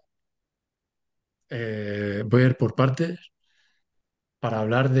desglosar, voy a ir por partes para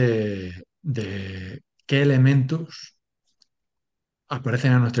hablar de qué elementos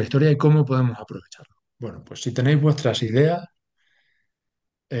aparecen en nuestra historia y cómo podemos aprovecharlo. Bueno, pues si tenéis vuestras ideas,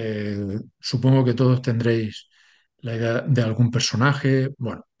 supongo que todos tendréis la idea de algún personaje.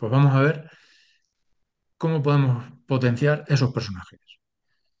 Bueno, pues vamos a ver cómo podemos potenciar esos personajes.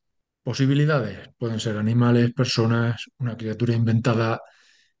 Posibilidades pueden ser animales, personas, una criatura inventada,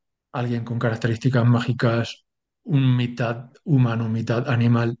 alguien con características mágicas, un mitad humano, mitad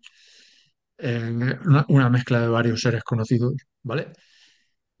animal, una mezcla de varios seres conocidos, ¿vale?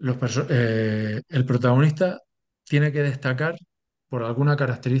 El protagonista tiene que destacar por alguna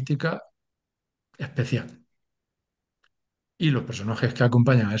característica especial. Y los personajes que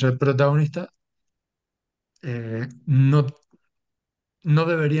acompañan a ese protagonista no, no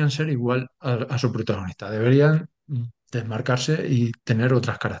deberían ser igual a su protagonista, deberían desmarcarse y tener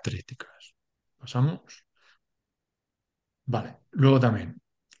otras características. ¿Pasamos? Vale. Luego también,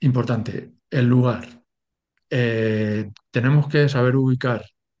 importante, el lugar. Tenemos que saber ubicar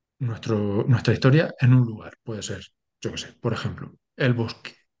nuestra historia en un lugar. Puede ser, yo qué sé, por ejemplo, el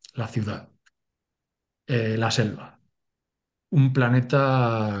bosque, la ciudad, la selva, un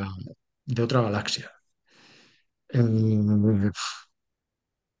planeta de otra galaxia. Eh,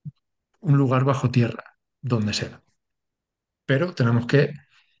 un lugar bajo tierra, donde sea. Pero tenemos que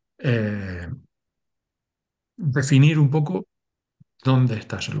eh, definir un poco dónde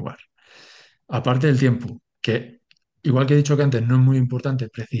está ese lugar. Aparte del tiempo, que igual que he dicho que antes, no es muy importante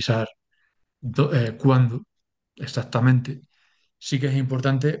precisar cuándo exactamente, sí que es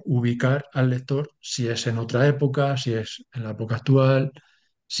importante ubicar al lector si es en otra época, si es en la época actual,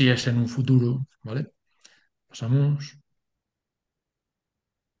 si es en un futuro, ¿vale? Pasamos.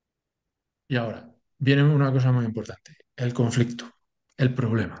 Y ahora, viene una cosa muy importante, el conflicto, el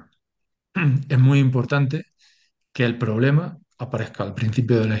problema. Es muy importante que el problema aparezca al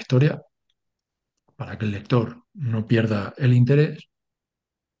principio de la historia para que el lector no pierda el interés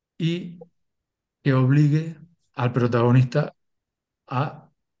y que obligue al protagonista a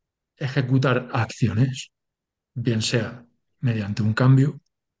ejecutar acciones, bien sea mediante un cambio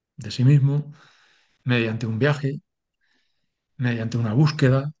de sí mismo, mediante un viaje, mediante una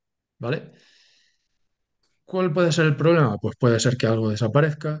búsqueda, ¿vale? ¿Cuál puede ser el problema? Pues puede ser que algo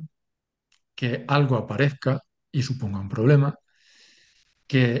desaparezca, que algo aparezca y suponga un problema,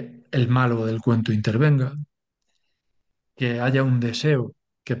 que el malo del cuento intervenga, que haya un deseo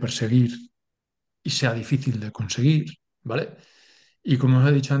que perseguir y sea difícil de conseguir, ¿vale? Y como os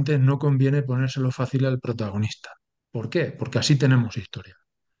he dicho antes, no conviene ponérselo fácil al protagonista. ¿Por qué? Porque así tenemos historia.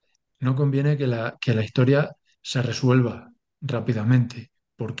 No conviene que la historia se resuelva rápidamente,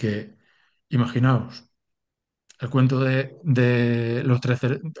 porque imaginaos el cuento de los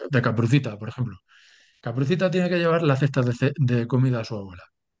de Caprucita, por ejemplo. Caprucita tiene que llevar la cesta de comida a su abuela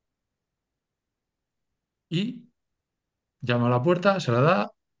y llama a la puerta, se la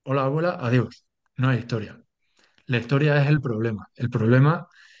da, hola abuela, adiós. No hay historia. La historia es el problema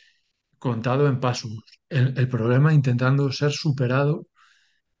contado en pasos, el problema intentando ser superado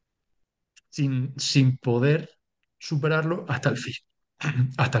sin poder superarlo hasta el fin,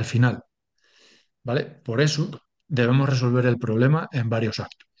 hasta el final, ¿vale? Por eso debemos resolver el problema en varios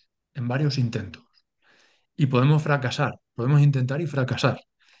actos, en varios intentos. Y podemos fracasar, podemos intentar y fracasar,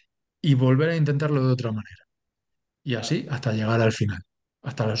 y volver a intentarlo de otra manera. Y así hasta llegar al final,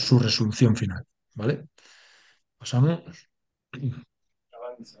 hasta su resolución final, ¿vale? Pasamos.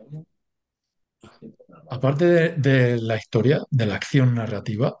 Avanzamos. Aparte de la historia, de la acción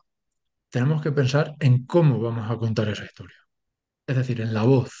narrativa, tenemos que pensar en cómo vamos a contar esa historia, es decir, en la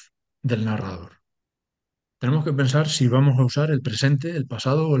voz del narrador. Tenemos que pensar si vamos a usar el presente, el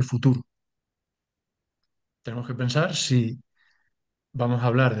pasado o el futuro. Tenemos que pensar si vamos a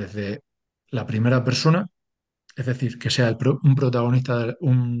hablar desde la primera persona, es decir, que sea un protagonista,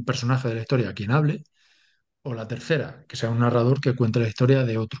 un personaje de la historia quien hable, o la tercera, que sea un narrador que cuente la historia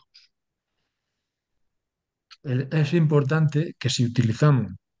de otro. Es importante que si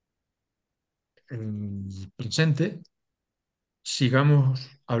utilizamos el presente, sigamos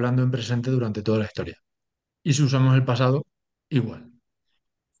hablando en presente durante toda la historia. Y si usamos el pasado, igual,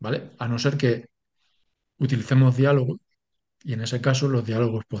 ¿vale? A no ser que utilicemos diálogos, y en ese caso los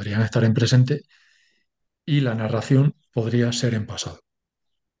diálogos podrían estar en presente y la narración podría ser en pasado,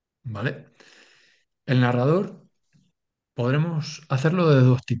 ¿vale? El narrador podremos hacerlo de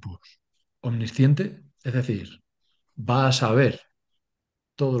dos tipos. Omnisciente, es decir, va a saber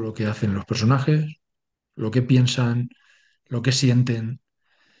todo lo que hacen los personajes, lo que piensan, lo que sienten,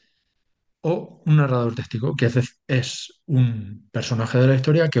 o un narrador testigo, que es un personaje de la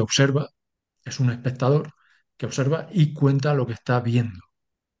historia que observa, es un espectador que observa y cuenta lo que está viendo,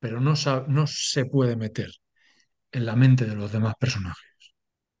 pero no se puede meter en la mente de los demás personajes,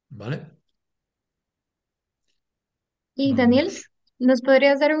 ¿vale? Y Daniel, Vamos, ¿nos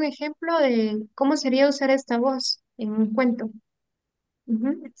podrías dar un ejemplo de cómo sería usar esta voz en un cuento?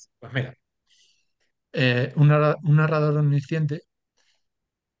 Ujú. pues mira, un narrador omnisciente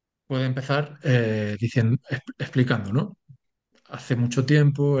puede empezar diciendo, explicando, ¿no? Hace mucho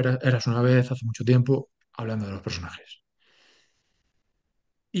tiempo, eras una vez, hace mucho tiempo, hablando de los personajes.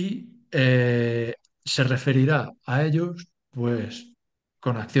 Y se referirá a ellos, pues,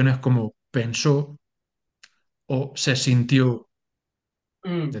 con acciones como pensó o se sintió de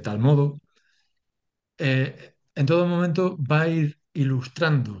Mm. tal modo. En todo momento va a ir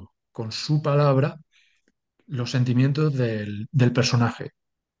ilustrando con su palabra los sentimientos del personaje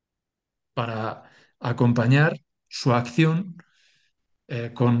para acompañar su acción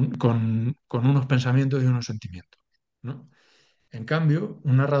con unos pensamientos y unos sentimientos, ¿no? En cambio,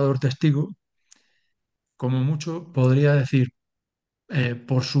 un narrador testigo, como mucho, podría decir,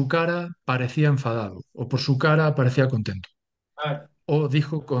 por su cara parecía enfadado, o por su cara parecía contento, Ah, o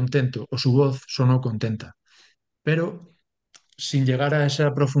dijo contento, o su voz sonó contenta, pero sin llegar a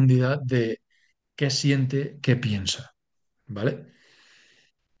esa profundidad de qué siente, qué piensa, ¿vale?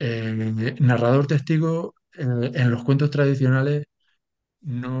 Narrador testigo, en los cuentos tradicionales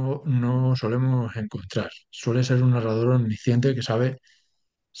no solemos encontrar. Suele ser un narrador omnisciente que sabe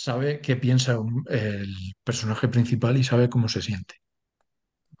qué piensa el personaje principal y sabe cómo se siente.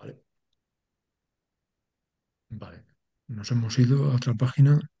 ¿Vale? Vale. Nos hemos ido a otra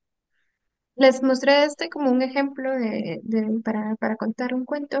página. Les mostré este como un ejemplo para contar un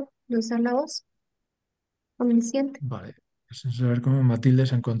cuento, de usar la voz omnisciente. Vale. Sin saber cómo Matilde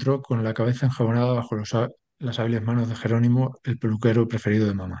se encontró con la cabeza enjabonada bajo las hábiles manos de Jerónimo, el peluquero preferido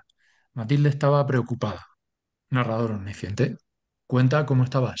de mamá. Matilde estaba preocupada. Narrador omnisciente. Cuenta cómo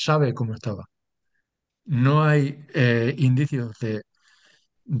estaba, sabe cómo estaba. No hay indicios de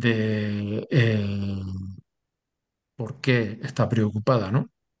por qué está preocupada, ¿no?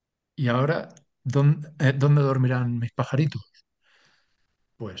 Y ahora, ¿dónde dormirán mis pajaritos?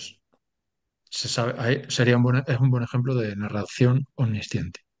 Pues se sabe, sería es un buen ejemplo de narración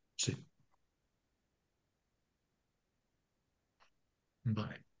omnisciente. Sí,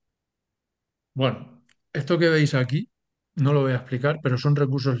 vale. Bueno, esto que veis aquí no lo voy a explicar, pero son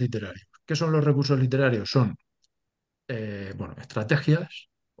recursos literarios. ¿Qué son los recursos literarios? Son, bueno, estrategias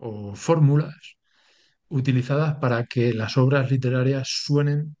o fórmulas utilizadas para que las obras literarias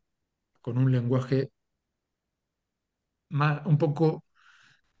suenen con un lenguaje un poco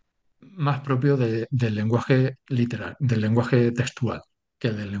más propio del lenguaje literal, del lenguaje textual,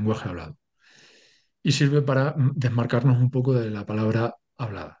 que del lenguaje hablado. Y sirve para desmarcarnos un poco de la palabra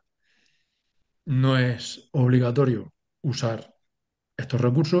hablada. No es obligatorio usar estos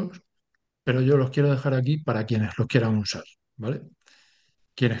recursos, pero yo los quiero dejar aquí para quienes los quieran usar, ¿vale?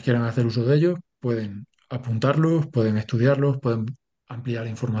 Quienes quieran hacer uso de ellos pueden apuntarlos, pueden estudiarlos, pueden ampliar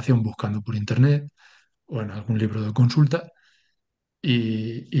información buscando por internet o en algún libro de consulta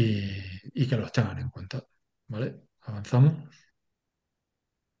y que los tengan en cuenta, ¿vale? Avanzamos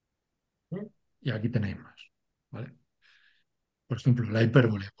y aquí tenéis más, ¿vale? Por ejemplo, la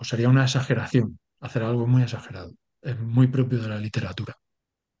hipérbole, pues sería una exageración, hacer algo muy exagerado. Es muy propio de la literatura,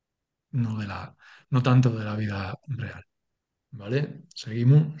 no tanto de la vida real, ¿vale?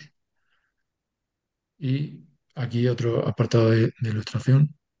 Seguimos y aquí otro apartado de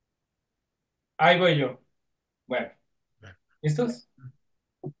ilustración. Ahí voy yo. Bueno, ¿listos?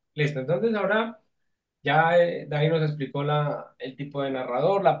 Listo. Entonces ahora ya David nos explicó el tipo de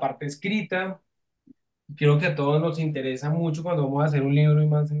narrador, la parte escrita. Creo que a todos nos interesa mucho cuando vamos a hacer un libro y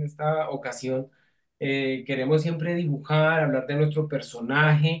más en esta ocasión. Queremos siempre dibujar, hablar de nuestro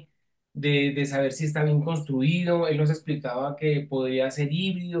personaje, de saber si está bien construido. Él nos explicaba que podría ser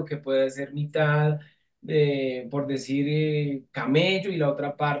híbrido, que puede ser mitad, por decir, camello y la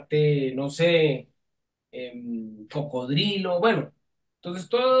otra parte, no sé, cocodrilo. Bueno, entonces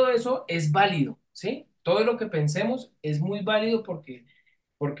todo eso es válido, ¿sí? Todo lo que pensemos es muy válido porque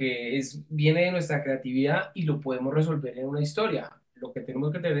viene de nuestra creatividad y lo podemos resolver en una historia. Lo que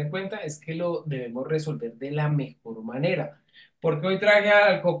tenemos que tener en cuenta es que lo debemos resolver de la mejor manera. ¿Por qué hoy traje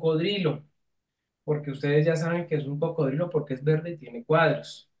al cocodrilo? Porque ustedes ya saben que es un cocodrilo porque es verde y tiene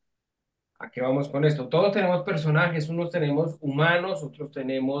cuadros. ¿A qué vamos con esto? Todos tenemos personajes, unos tenemos humanos, otros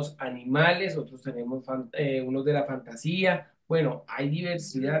tenemos animales, otros tenemos unos de la fantasía. Bueno, hay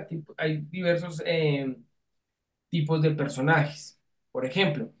diversidad, hay diversos tipos de personajes. Por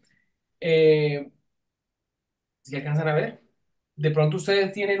ejemplo, eh, si alcanzan a ver, de pronto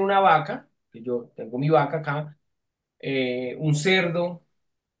ustedes tienen una vaca, que yo tengo mi vaca acá, un cerdo,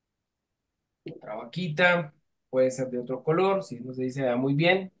 otra vaquita, puede ser de otro color, si no se dice da muy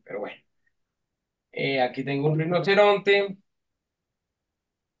bien, pero bueno. Aquí tengo un rinoceronte,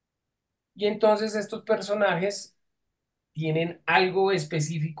 y entonces estos personajes tienen algo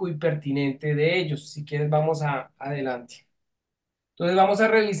específico y pertinente de ellos. Si quieres, vamos adelante. Entonces vamos a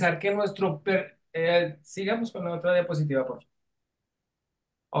revisar que sigamos con la otra diapositiva, por favor.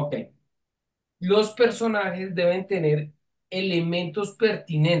 Ok. Los personajes deben tener elementos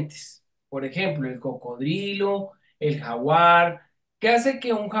pertinentes. Por ejemplo, el cocodrilo, el jaguar. ¿Qué hace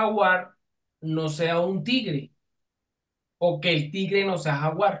que un jaguar no sea un tigre? O que el tigre no sea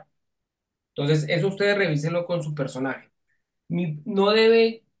jaguar. Entonces, eso ustedes revísenlo con su personaje. No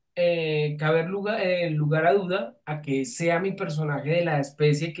debe caber lugar a duda a que sea mi personaje de la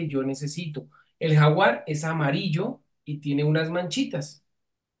especie que yo necesito. El jaguar es amarillo y tiene unas manchitas.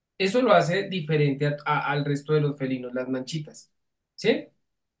 Eso lo hace diferente al resto de los felinos, las manchitas. ¿Sí?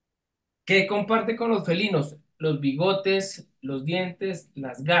 ¿Qué comparte con los felinos? Los bigotes, los dientes,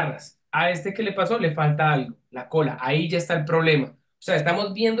 las garras. A este que le pasó le falta algo, la cola. Ahí ya está el problema. O sea,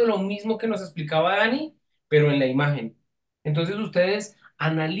 estamos viendo lo mismo que nos explicaba Dani, pero en la imagen. Entonces ustedes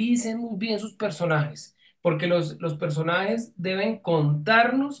analicen muy bien sus personajes. porque los personajes deben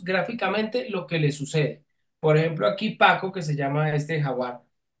contarnos gráficamente lo que les sucede. Por ejemplo, aquí Paco, que se llama este jaguar,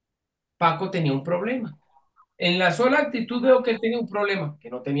 Paco tenía un problema. En la sola actitud veo que él tenía un problema, que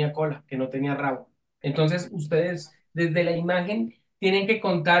no tenía cola, que no tenía rabo. Entonces, ustedes desde la imagen tienen que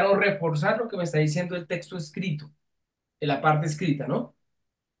contar o reforzar lo que me está diciendo el texto escrito, en la parte escrita, ¿no? O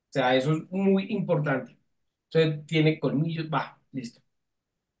sea, eso es muy importante. Entonces, tiene colmillos, va, listo.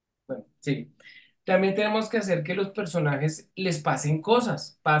 Bueno, sí. También tenemos que hacer que los personajes les pasen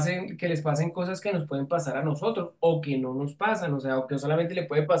cosas, que les pasen cosas que nos pueden pasar a nosotros o que no nos pasan, o sea, o que solamente le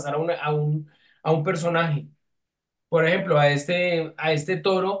puede pasar a un personaje. Por ejemplo, a este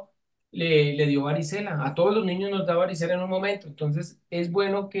toro le dio varicela. A todos los niños nos da varicela en un momento. Entonces, es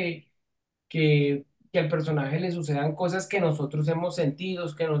bueno que al personaje le sucedan cosas que nosotros hemos sentido,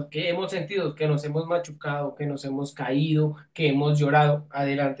 que hemos sentido, que nos hemos machucado, que nos hemos caído, que hemos llorado.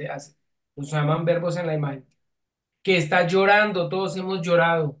 Adelante, hace. Nos llaman verbos en la imagen. Que está llorando, todos hemos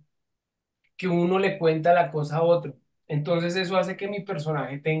llorado. Que uno le cuenta la cosa a otro. Entonces, eso hace que mi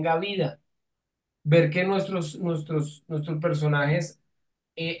personaje tenga vida. Ver que nuestros personajes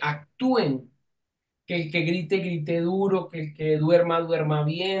actúen, que el que grite, grite duro, que el que duerma, duerma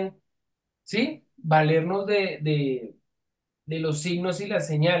bien, ¿sí? Valernos de los signos y las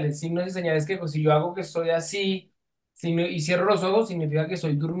señales. Signos y señales que pues, si yo hago que estoy así y cierro los ojos, significa que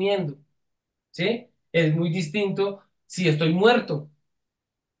estoy durmiendo, ¿sí? Es muy distinto si estoy muerto,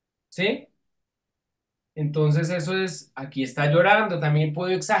 ¿sí? Entonces eso es, aquí está llorando, también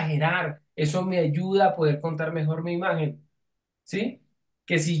puedo exagerar, eso me ayuda a poder contar mejor mi imagen. ¿Sí?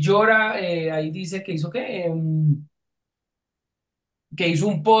 Que si llora, ahí dice que hizo qué, que hizo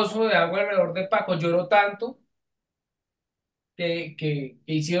un pozo de agua alrededor de Paco, lloró tanto que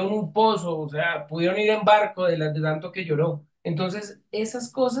hicieron un pozo, o sea, pudieron ir en barco de tanto que lloró. Entonces,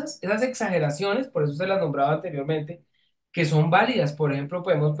 esas cosas, esas exageraciones, por eso se las nombraba anteriormente, que son válidas. Por ejemplo,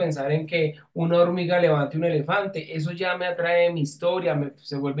 podemos pensar en que una hormiga levante un elefante, eso ya me atrae mi historia,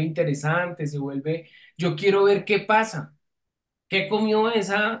 se vuelve interesante, yo quiero ver qué pasa, qué comió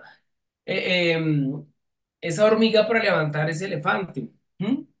eh, esa hormiga para levantar ese elefante.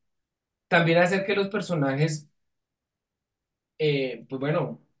 ¿M? También hacer que los personajes, pues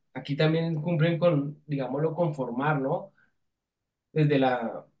bueno, aquí también cumplen con, digámoslo, conformar, ¿no? Desde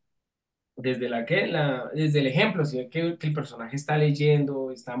desde el ejemplo, si ve que el personaje está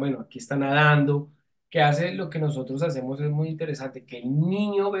leyendo, está, bueno, aquí está nadando, que hace lo que nosotros hacemos es muy interesante, que el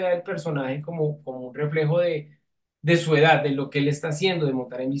niño vea el personaje como un reflejo de su edad, de lo que él está haciendo, de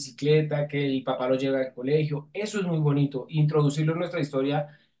montar en bicicleta, que el papá lo lleva al colegio, eso es muy bonito, introducirlo en nuestra historia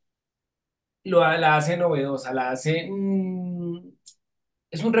la hace novedosa, es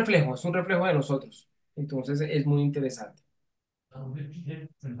un reflejo de nosotros, entonces es muy interesante.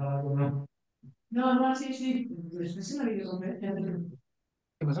 No, no, sí, sí.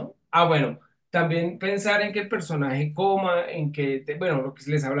 ¿Qué pasó? Ah, bueno, también pensar en que el personaje coma, bueno, lo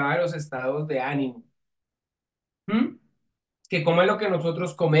que les hablaba de los estados de ánimo, ¿m? Que coma lo que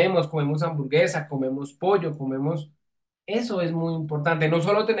nosotros comemos hamburguesa, comemos pollo, eso es muy importante, no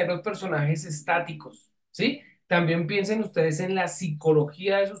solo tener los personajes estáticos, ¿sí? También piensen ustedes en la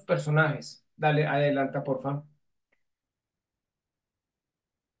psicología de sus personajes. Dale, adelanta, por favor.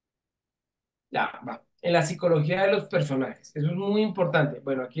 Ya, va. En la psicología de los personajes, eso es muy importante.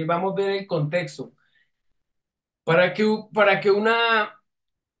 Bueno, aquí vamos a ver el contexto. Para que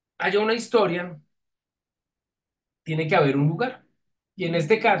haya una historia, tiene que haber un lugar. Y en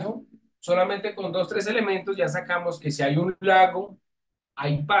este caso, solamente con dos, tres elementos ya sacamos que si hay un lago,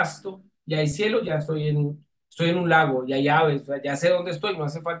 hay pasto y hay cielo, estoy en un lago, y hay aves, o sea, ya sé dónde estoy, no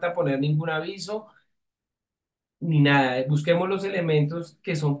hace falta poner ningún aviso ni nada. Busquemos los elementos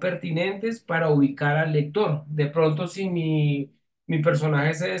que son pertinentes para ubicar al lector. De pronto, si mi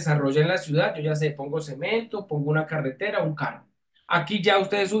personaje se desarrolla en la ciudad, yo ya sé, pongo cemento, pongo una carretera, un carro. Aquí ya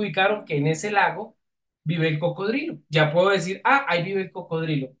ustedes ubicaron que en ese lago vive el cocodrilo. Ya puedo decir, ah, ahí vive el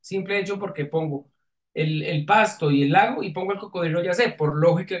cocodrilo. Simple hecho porque pongo el pasto y el lago y pongo el cocodrilo, ya sé, por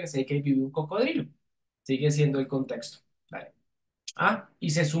lógica que sé que ahí vive un cocodrilo. Sigue siendo el contexto. Vale. Ah, y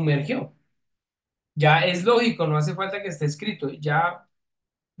se sumergió. Ya es lógico, no hace falta que esté escrito. Ya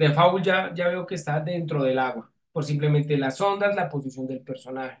default ya veo que está dentro del agua, por simplemente las ondas, la posición del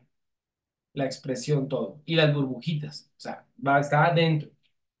personaje, la expresión, todo. Y las burbujitas. O sea, está adentro.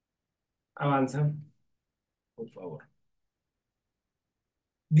 Avanza, por favor.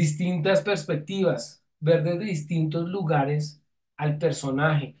 Distintas perspectivas, ver desde distintos lugares al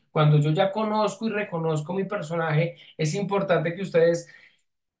personaje. Cuando yo ya conozco y reconozco mi personaje, es importante que ustedes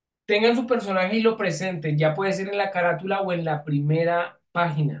tengan su personaje y lo presenten, ya puede ser en la carátula o en la primera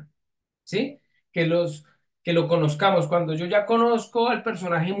página. ¿Sí? Que que lo conozcamos. Cuando yo ya conozco al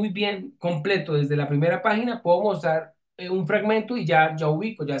personaje muy bien, completo, desde la primera página, puedo mostrar un fragmento y ya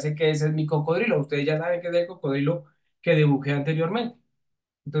ubico, ya sé que ese es mi cocodrilo. Ustedes ya saben que es el cocodrilo que dibujé anteriormente.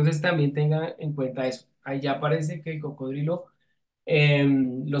 Entonces también tengan en cuenta eso. Ahí ya parece que el cocodrilo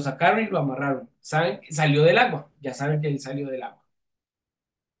lo sacaron y lo amarraron. ¿Saben? Salió del agua. Ya saben que él salió del agua.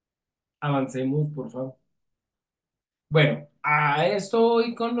 Avancemos, por favor. Bueno, a esto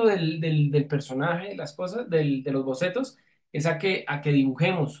voy con lo del personaje, las cosas, de los bocetos, es a que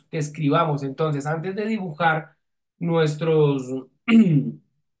dibujemos, que escribamos. Entonces, antes de dibujar nuestros,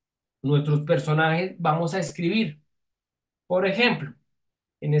 nuestros personajes, vamos a escribir. Por ejemplo,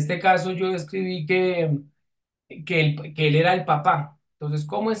 en este caso yo escribí que él era el papá. Entonces,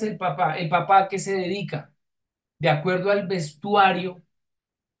 ¿cómo es el papá? ¿El papá a qué se dedica? De acuerdo al vestuario,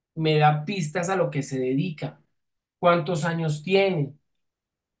 me da pistas a lo que se dedica. ¿Cuántos años tiene?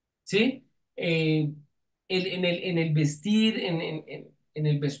 ¿Sí? En el vestir, en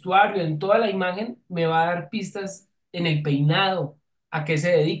el vestuario, en toda la imagen, me va a dar pistas en el peinado, a qué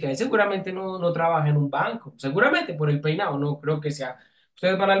se dedica. Él seguramente no trabaja en un banco, seguramente por el peinado, no creo que sea.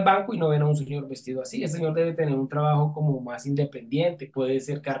 Ustedes van al banco y no ven a un señor vestido así. El señor debe tener un trabajo como más independiente, puede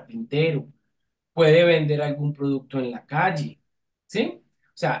ser carpintero, puede vender algún producto en la calle, ¿sí?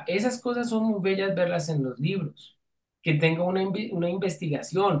 O sea, esas cosas son muy bellas verlas en los libros, que tenga una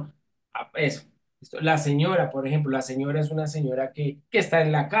investigación. Eso. La señora, por ejemplo, la señora es una señora que está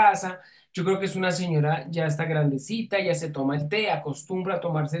en la casa, yo creo que es una señora ya está grandecita, ya se toma el té, acostumbra a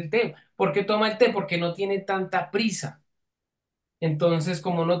tomarse el té. ¿Por qué toma el té? Porque no tiene tanta prisa. Entonces,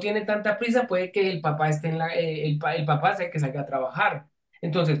 como no tiene tanta prisa, puede que el papá esté el papá sea el que salga a trabajar.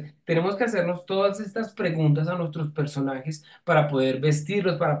 Entonces, tenemos que hacernos todas estas preguntas a nuestros personajes para poder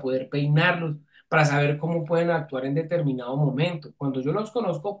vestirlos, para poder peinarlos, para saber cómo pueden actuar en determinado momento. Cuando yo los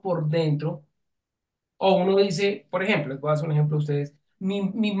conozco por dentro, o uno dice, por ejemplo, les voy a hacer un ejemplo a ustedes,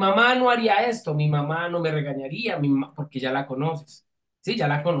 mi mamá no haría esto, mi mamá no me regañaría, porque ya la conoces, ¿sí? Ya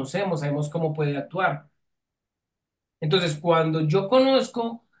la conocemos, sabemos cómo puede actuar. Entonces, cuando yo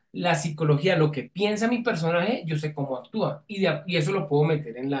conozco la psicología, lo que piensa mi personaje, yo sé cómo actúa y eso lo puedo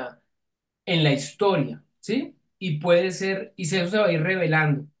meter en la historia, ¿sí? Y puede ser, eso se va a ir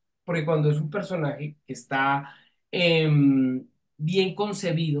revelando, porque cuando es un personaje que está bien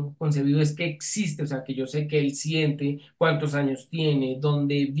concebido, concebido es que existe, o sea, que yo sé que él siente, cuántos años tiene,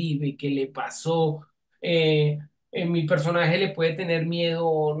 dónde vive, qué le pasó. Mi personaje le puede tener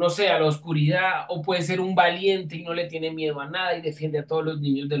miedo, no sé, a la oscuridad, o puede ser un valiente y no le tiene miedo a nada y defiende a todos los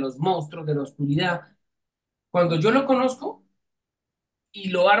niños de los monstruos, de la oscuridad. Cuando yo lo conozco, y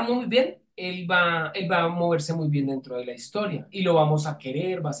lo armo muy bien, él va a moverse muy bien dentro de la historia y lo vamos a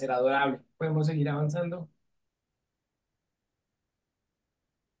querer, va a ser adorable. Podemos seguir avanzando.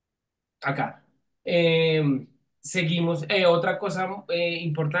 Acá. Seguimos. Otra cosa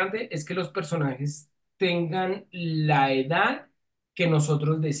importante es que los personajes tengan la edad que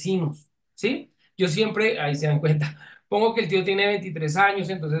nosotros decimos, ¿sí? Yo siempre, ahí se dan cuenta, pongo que el tío tiene 23 años,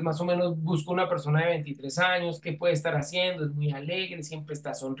 entonces más o menos busco una persona de 23 años, ¿qué puede estar haciendo? Es muy alegre, siempre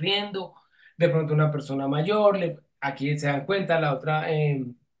está sonriendo. De pronto una persona mayor, aquí se dan cuenta, la otra,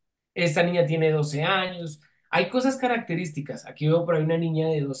 esta niña tiene 12 años. Hay cosas características. Aquí veo por ahí una niña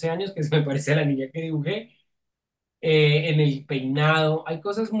de 12 años que se me parece a la niña que dibujé. En el peinado. Hay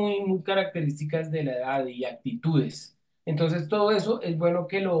cosas muy, muy características de la edad y actitudes. Entonces, todo eso es bueno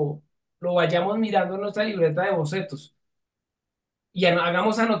que lo vayamos mirando en nuestra libreta de bocetos y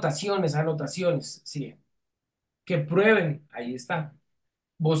hagamos anotaciones, anotaciones, sí. Que prueben, ahí está.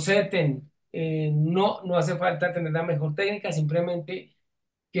 Boceten. No hace falta tener la mejor técnica, simplemente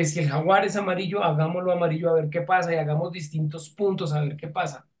que si el jaguar es amarillo, hagámoslo amarillo a ver qué pasa y hagamos distintos puntos a ver qué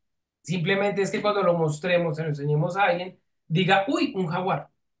pasa. Simplemente es que cuando lo mostremos, se lo enseñemos a alguien, diga, uy, un jaguar,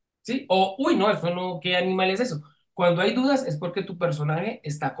 ¿sí? O, uy, no, eso no, ¿qué animal es eso? Cuando hay dudas es porque tu personaje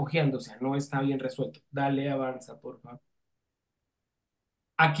está cojeando, o sea, no está bien resuelto. Dale, avanza, por favor.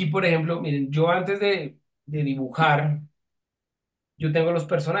 Aquí, por ejemplo, miren, yo antes de dibujar, yo tengo los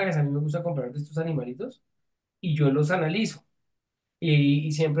personajes, a mí me gusta comprar de estos animalitos y yo los analizo.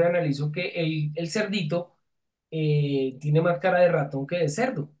 Y siempre analizo que el cerdito tiene más cara de ratón que de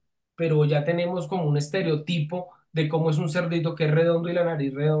cerdo, pero ya tenemos como un estereotipo de cómo es un cerdito que es redondo y la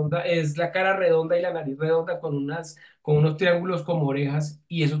nariz redonda, es la cara redonda y la nariz redonda con unos triángulos como orejas,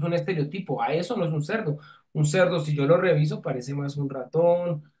 y eso es un estereotipo, a eso no es un cerdo. Un cerdo, si yo lo reviso, parece más un ratón,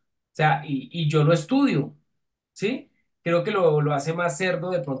 o sea, y yo lo estudio, ¿sí? Creo que lo hace más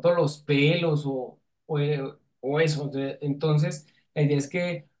cerdo de pronto los pelos o eso. Entonces, la idea es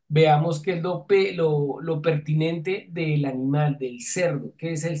que veamos qué es lo pertinente del animal, del cerdo.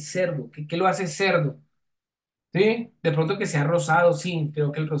 ¿Qué es el cerdo? ¿Qué lo hace cerdo? ¿Sí? De pronto que sea rosado, sí,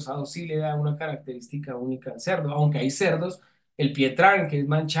 creo que el rosado sí le da una característica única al cerdo, aunque hay cerdos, el pietrán que es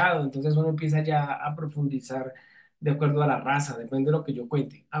manchado, entonces uno empieza ya a profundizar de acuerdo a la raza, depende de lo que yo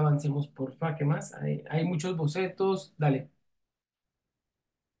cuente. Avancemos, porfa, ¿qué más? Hay muchos bocetos, dale.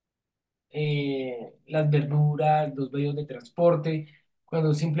 Las verduras, los medios de transporte,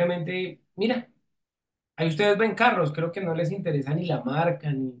 cuando simplemente, mira, ahí ustedes ven carros, creo que no les interesa ni la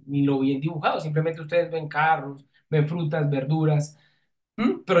marca, ni lo bien dibujado, simplemente ustedes ven carros, ven frutas, verduras.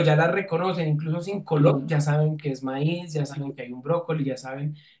 Pero ya la reconocen, incluso sin color, ya saben que es maíz, ya saben que hay un brócoli, ya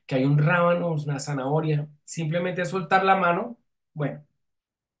saben que hay un rábano, una zanahoria. Simplemente es soltar la mano. Bueno,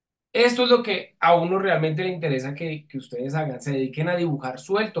 esto es lo que a uno realmente le interesa que ustedes hagan. Se dediquen a dibujar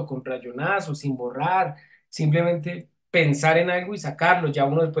suelto, con rayonazos, sin borrar, simplemente pensar en algo y sacarlo. Ya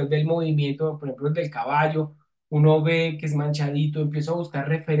uno después ve el movimiento, por ejemplo, el del caballo, uno ve que es manchadito, empieza a buscar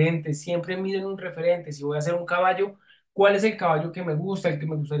referentes. Siempre miden un referente. Si voy a hacer un caballo, ¿cuál es el caballo que me gusta, el que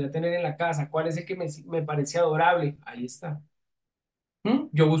me gustaría tener en la casa? ¿Cuál es el que me parece adorable? Ahí está.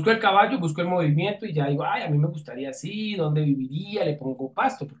 Yo busco el caballo, busco el movimiento y ya digo, ay, a mí me gustaría así, ¿dónde viviría? Le pongo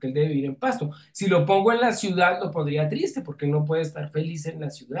pasto, porque él debe vivir en pasto. Si lo pongo en la ciudad, lo pondría triste, porque él no puede estar feliz en la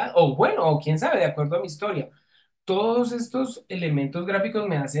ciudad. O bueno, o quién sabe, de acuerdo a mi historia. Todos estos elementos gráficos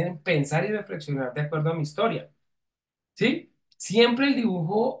me hacen pensar y reflexionar de acuerdo a mi historia. ¿Sí? Siempre el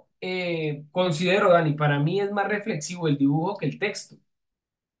dibujo, considero, Dani, para mí es más reflexivo el dibujo que el texto.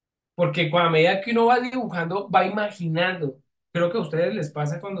 Porque a medida que uno va dibujando, va imaginando. Creo que a ustedes les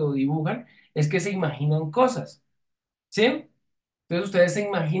pasa cuando dibujan, es que se imaginan cosas, ¿sí? Entonces ustedes se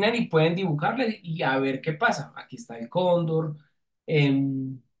imaginan y pueden dibujarle y a ver qué pasa. Aquí está el cóndor,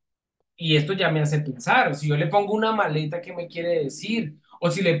 em, y esto ya me hace pensar. Si yo le pongo una maleta, ¿qué me quiere decir? O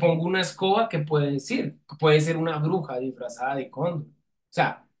si le pongo una escoba, ¿qué puede decir? Puede ser una bruja disfrazada de cóndor. O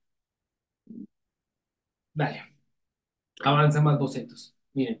sea, dale, avanza más bocetos.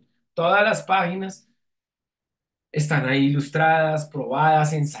 Miren, todas las páginas están ahí ilustradas,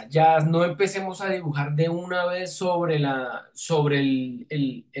 probadas, ensayadas. No empecemos a dibujar de una vez sobre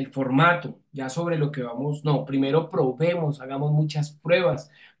el formato, ya sobre lo que vamos. No, primero probemos, hagamos muchas pruebas.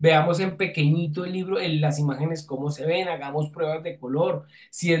 Veamos en pequeñito el libro, en las imágenes cómo se ven, hagamos pruebas de color.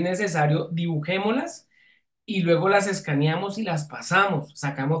 Si es necesario, dibujémoslas y luego las escaneamos y las pasamos.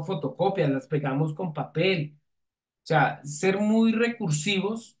 Sacamos fotocopias, las pegamos con papel. O sea, ser muy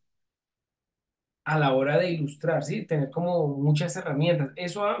recursivos a la hora de ilustrar, ¿sí? Tener como muchas herramientas.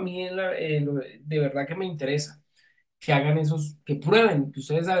 Eso a mí de verdad que me interesa, que hagan esos, que prueben, que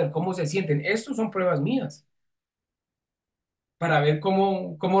ustedes saben cómo se sienten. Estos son pruebas mías para ver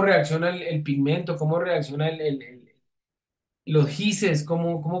cómo reacciona el pigmento, cómo reacciona los gises,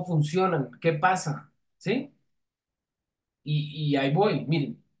 cómo funcionan, qué pasa, ¿sí? Y ahí voy,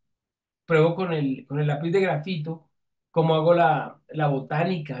 miren, pruebo con el lápiz de grafito, cómo hago la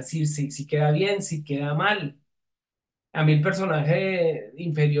botánica, si queda bien, si queda mal. A mí el personaje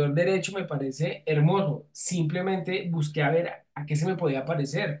inferior derecho me parece hermoso. Simplemente busqué a ver a qué se me podía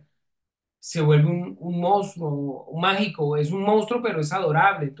parecer. Se vuelve un monstruo, un mágico, es un monstruo, pero es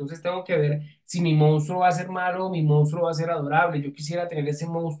adorable. Entonces tengo que ver si mi monstruo va a ser malo o mi monstruo va a ser adorable. Yo quisiera tener ese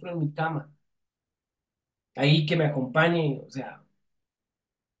monstruo en mi cama, ahí que me acompañe. O sea,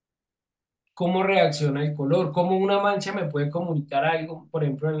 cómo reacciona el color, cómo una mancha me puede comunicar algo. Por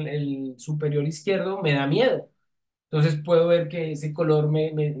ejemplo, en el superior izquierdo me da miedo. Entonces puedo ver que ese color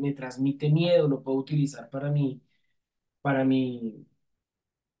me transmite miedo, lo puedo utilizar para mi, para mi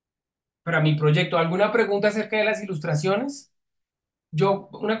proyecto. ¿Alguna pregunta acerca de las ilustraciones?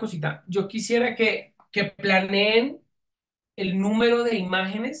 Una cosita, yo quisiera que planeen el número de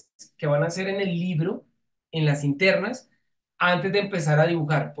imágenes que van a hacer en el libro, en las internas, antes de empezar a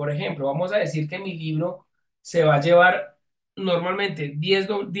dibujar. Por ejemplo, vamos a decir que mi libro se va a llevar normalmente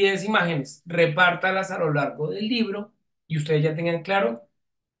 10 imágenes, repártalas a lo largo del libro y ustedes ya tengan claro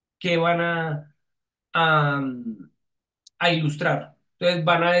que van a, a ilustrar. Entonces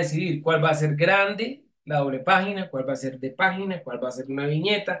van a decidir cuál va a ser grande, la doble página, cuál va a ser de página, cuál va a ser una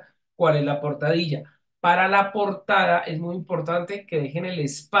viñeta, cuál es la portadilla. Para la portada es muy importante que dejen el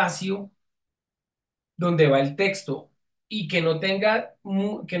espacio donde va el texto y que no tenga,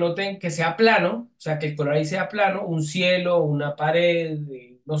 que sea plano, o sea, que el color ahí sea plano, un cielo, una pared,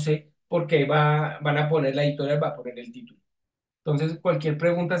 no sé, porque van a poner la editorial, va a poner el título. Entonces, cualquier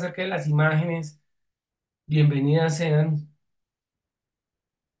pregunta acerca de las imágenes, bienvenidas sean.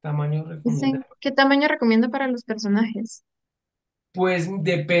 Tamaño Dicen, recomendado. ¿qué tamaño recomiendo para los personajes? Pues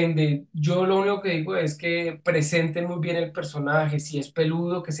depende. Yo lo único que digo es que presenten muy bien el personaje. Si es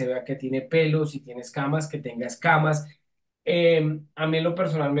peludo, que se vea que tiene pelos. Si tiene escamas, que tenga escamas. A mí en lo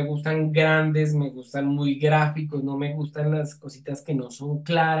personal me gustan grandes, me gustan muy gráficos, no me gustan las cositas que no son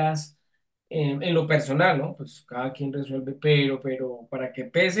claras. En lo personal, ¿no? Pues cada quien resuelve, pero para que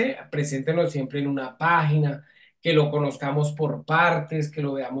pese, preséntenlo siempre en una página, que lo conozcamos por partes, que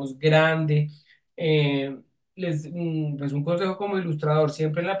lo veamos grande. Eh, pues un consejo como ilustrador,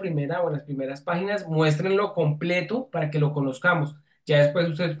 siempre en la primera o en las primeras páginas, muéstrenlo completo para que lo conozcamos. Ya después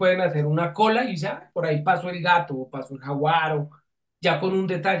ustedes pueden hacer una cola y ya por ahí pasó el gato o pasó el jaguar o ya con un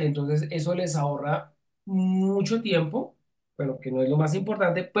detalle. Entonces eso les ahorra mucho tiempo, pero que no es lo más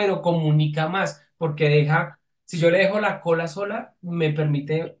importante, pero comunica más porque deja, si yo le dejo la cola sola, me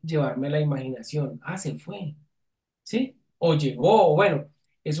permite llevarme la imaginación. Ah, se fue, ¿sí? O llegó, o bueno,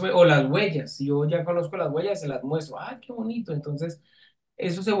 eso, o las huellas. Si yo ya conozco las huellas, se las muestro. Ah, qué bonito. Entonces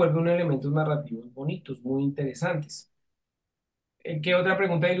eso se vuelve un elemento narrativos bonitos, muy interesantes. ¿Qué otra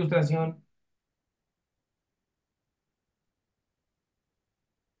pregunta de ilustración?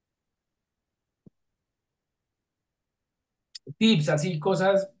 Tips, así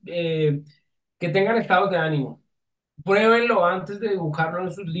cosas que tengan estados de ánimo. Pruébenlo antes de dibujarlo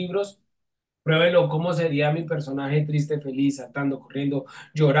en sus libros. Pruébenlo cómo sería mi personaje triste, feliz, saltando, corriendo,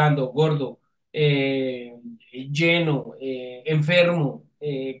 llorando, gordo, eh, lleno, enfermo,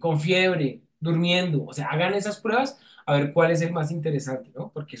 con fiebre, durmiendo. O sea, hagan esas pruebas a ver cuál es el más interesante,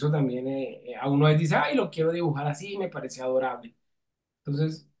 ¿no? Porque eso también a uno les dice, ay, lo quiero dibujar así, me parece adorable.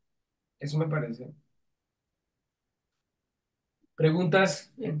 Entonces, eso me parece.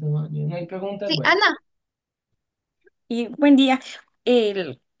 ¿Preguntas? ¿No hay preguntas? Sí, Bueno. Ana. Y buen día.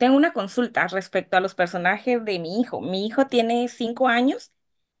 Tengo una consulta respecto a los personajes de mi hijo. Mi hijo tiene 5 años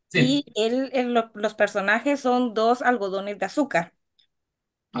Sí. y los personajes son dos algodones de azúcar.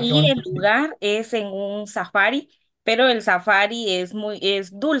 Ah, qué Y el bonito. lugar es en un safari, pero el safari es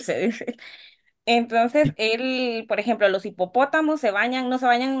dulce. Entonces, él, por ejemplo, los hipopótamos no se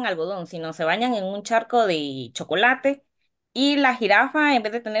bañan en algodón, sino se bañan en un charco de chocolate. Y la jirafa, en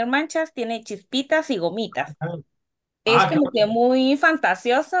vez de tener manchas, tiene chispitas y gomitas. Es Ah, qué como que bonito. muy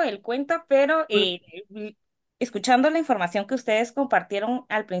fantasioso el cuento, pero escuchando la información que ustedes compartieron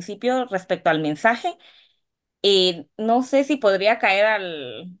al principio respecto al mensaje, no sé si podría caer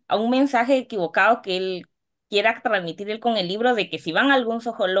a un mensaje equivocado que él quiera transmitir él con el libro de que si van a algún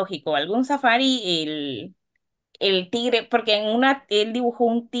zoológico, algún safari, el tigre, porque él dibujó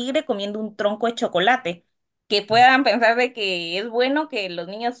un tigre comiendo un tronco de chocolate, que puedan pensar de que es bueno que los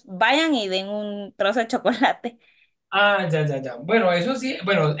niños vayan y den un trozo de chocolate. Ah, ya, ya, ya. Bueno, eso sí,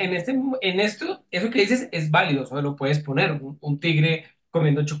 bueno, en esto, eso que dices es válido, solo lo puedes poner, un tigre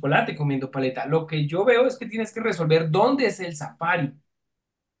comiendo chocolate, comiendo paleta. Lo que yo veo es que tienes que resolver dónde es el safari,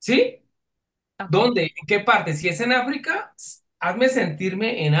 ¿sí? Ok. ¿Dónde? ¿En qué parte? Si es en África, hazme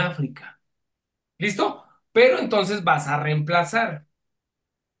sentirme en África. ¿Listo? Pero entonces vas a reemplazar.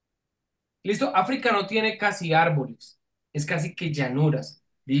 ¿Listo? África no tiene casi árboles, es casi que llanuras.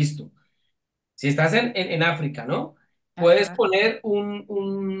 Listo. Si estás en África, ¿no? Puedes Ajá. poner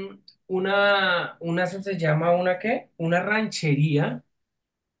eso se llama una ¿qué? Una ranchería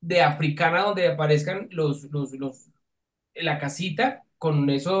de africana donde aparezcan la casita con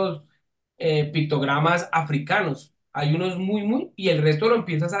esos pictogramas africanos. Hay unos y el resto lo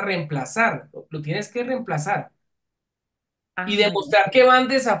empiezas a reemplazar, lo tienes que reemplazar y Ah, demostrar que van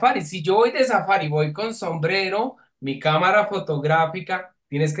de safari. Si yo voy de safari, voy con sombrero, mi cámara fotográfica,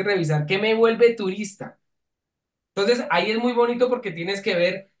 tienes que revisar qué me vuelve turista. Entonces ahí es muy bonito porque tienes que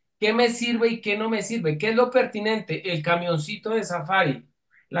ver qué me sirve y qué no me sirve, qué es lo pertinente, el camioncito de safari,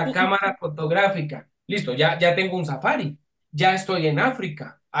 la y, cámara fotográfica. Listo, ya tengo un safari, ya estoy en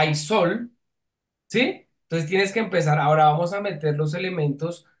África, hay sol, ¿sí? Entonces tienes que empezar. Ahora vamos a meter los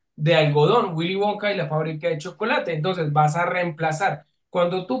elementos de algodón, Willy Wonka y la fábrica de chocolate. Entonces vas a reemplazar.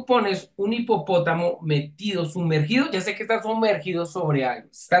 Cuando tú pones un hipopótamo metido, sumergido, ya sé que está sumergido sobre algo.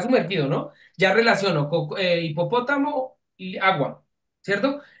 Está sumergido, ¿no? Ya relaciono hipopótamo y agua,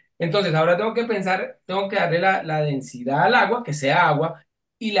 ¿cierto? Entonces ahora tengo que pensar, tengo que darle la densidad al agua, que sea agua,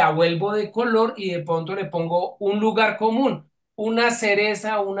 y la vuelvo de color y de pronto le pongo un lugar común, una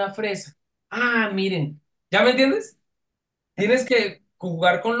cereza o una fresa. Ah, miren, ¿ya me entiendes? Tienes que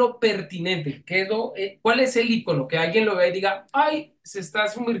jugar con lo pertinente, ¿cuál es el icono? Que alguien lo vea y diga, ay, se está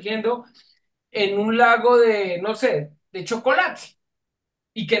sumergiendo en un lago de, no sé, de chocolate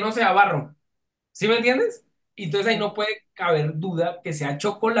y que no sea barro. ¿Sí me entiendes? Y entonces ahí no puede caber duda que sea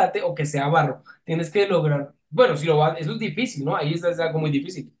chocolate o que sea barro. Tienes que lograr, bueno, si lo va, eso es difícil, ¿no? Ahí es algo muy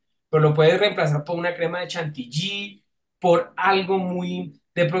difícil, pero lo puedes reemplazar por una crema de chantilly, por algo muy,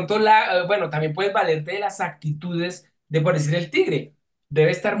 de pronto bueno, también puedes valerte de las actitudes de, por decir, el tigre.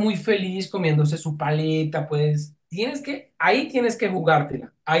 Debe estar muy feliz comiéndose su paleta, pues, ahí tienes que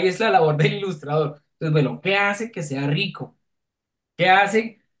jugártela. Ahí es la labor del ilustrador. Entonces, bueno, ¿qué hace que sea rico? ¿Qué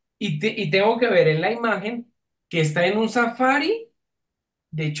hace? Y tengo que ver en la imagen que está en un safari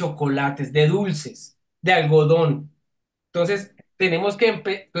de chocolates, de dulces, de algodón. Entonces,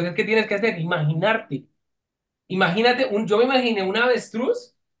 entonces, ¿qué tienes que hacer? Imaginarte. Imagínate, yo me imaginé un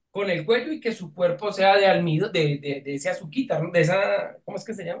avestruz con el cuello y que su cuerpo sea de almidón, de ese azuquita, ¿no? De esa, ¿cómo es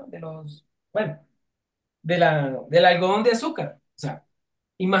que se llama? Bueno, del algodón de azúcar. O sea,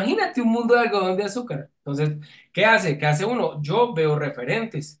 imagínate un mundo de algodón de azúcar. Entonces, ¿qué hace? ¿Qué hace uno? Yo veo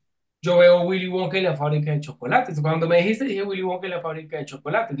referentes. Yo veo Willy Wonka y la fábrica de chocolates. Cuando me dijiste, dije Willy Wonka y la fábrica de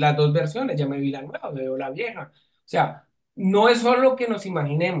chocolates. Las dos versiones, ya me vi la nueva, veo la vieja. O sea, no es solo lo que nos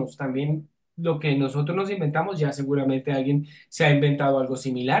imaginemos, también lo que nosotros nos inventamos, ya seguramente alguien se ha inventado algo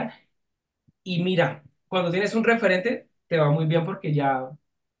similar. Y mira, cuando tienes un referente, te va muy bien porque ya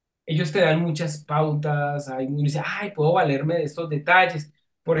ellos te dan muchas pautas, uno dice, ay, puedo valerme de estos detalles.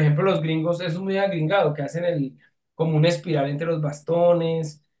 Por ejemplo, los gringos, eso es muy agringado, que hacen como una espiral entre los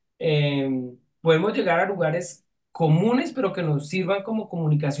bastones. Podemos llegar a lugares comunes, pero que nos sirvan como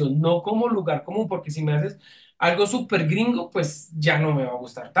comunicación, no como lugar común, porque si me haces algo súper gringo, pues ya no me va a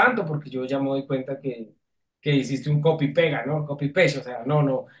gustar tanto, porque yo ya me doy cuenta que hiciste un copy-pega, ¿no? Copy-paste, o sea, no,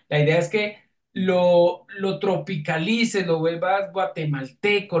 no. La idea es que lo tropicalices, lo vuelvas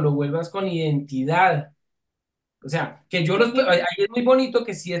guatemalteco, lo vuelvas con identidad. O sea, ahí es muy bonito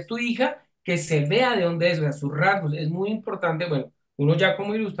que si es tu hija, que se vea de dónde es, o sea, sus rasgos. Es muy importante, bueno, uno ya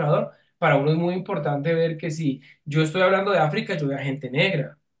como ilustrador, para uno es muy importante ver que si yo estoy hablando de África, yo vea gente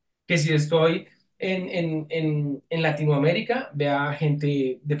negra. Que si estoy en Latinoamérica, vea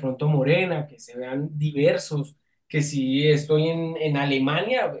gente de pronto morena, que se vean diversos. Que si estoy en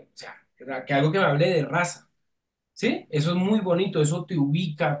Alemania, o sea, que algo que me hable de raza. ¿Sí? Eso es muy bonito, eso te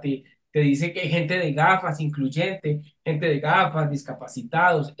ubica, te dice que hay gente de gafas, incluyente, gente de gafas,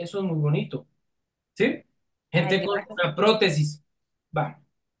 discapacitados, eso es muy bonito, ¿sí? Ay, Gente con gracias. una prótesis. Va,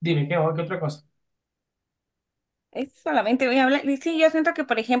 dime, ¿qué otra cosa? Es solamente voy a hablar. Y sí, yo siento que,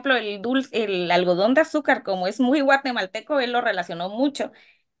 por ejemplo, el dulce, el algodón de azúcar, como es muy guatemalteco, él lo relacionó mucho.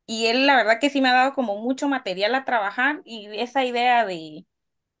 Y él, la verdad que sí me ha dado como mucho material a trabajar y esa idea de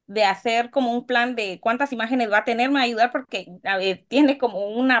hacer como un plan de cuántas imágenes va a tener me va a ayudar porque a ver, tiene como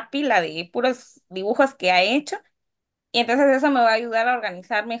una pila de puros dibujos que ha hecho y entonces eso me va a ayudar a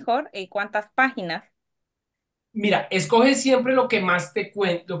organizar mejor cuántas páginas. Mira, escoge siempre lo que más te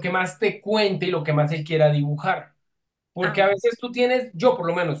cuente y lo que más él quiera dibujar, porque Ah, a veces tú tienes, yo por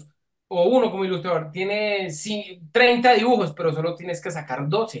lo menos, o uno como ilustrador, tiene 30 dibujos, pero solo tienes que sacar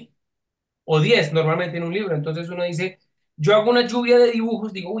 12 o 10 normalmente en un libro. Entonces uno dice, yo hago una lluvia de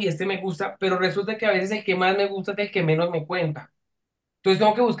dibujos, digo, uy, este me gusta, pero resulta que a veces el que más me gusta es el que menos me cuenta. Entonces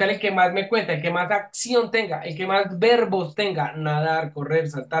tengo que buscar el que más me cuenta, el que más acción tenga, el que más verbos tenga, nadar, correr,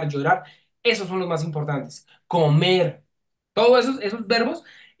 saltar, llorar. Esos son los más importantes. Comer, todos esos verbos.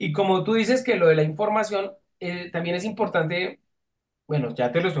 Y como tú dices que lo de la información también es importante, bueno,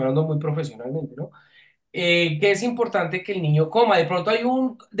 ya te lo estoy hablando muy profesionalmente, ¿no? Que es importante que el niño coma. De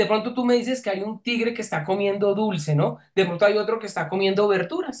pronto tú me dices que hay un tigre que está comiendo dulce, ¿no? De pronto hay otro que está comiendo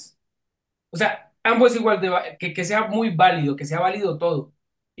verduras. O sea, ambos igual que sea muy válido, que sea válido todo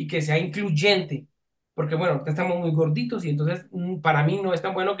y que sea incluyente. Porque bueno, ahorita estamos muy gorditos y entonces para mí no es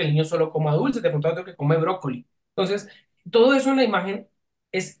tan bueno que el niño solo coma dulce, de pronto hay otro que come brócoli. Entonces, todo eso en la imagen,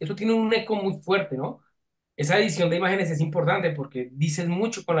 eso tiene un eco muy fuerte, ¿no? Esa edición de imágenes es importante porque dices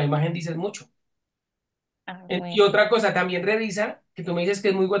mucho, con la imagen dices mucho. Y bueno. otra cosa, también revisa, que tú me dices que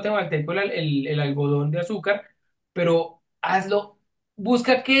es muy guatemalteco el algodón de azúcar, pero hazlo,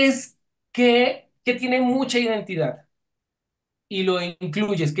 busca que tiene mucha identidad y lo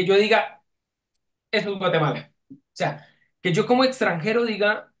incluyes, que yo diga, eso es Guatemala. O sea, que yo como extranjero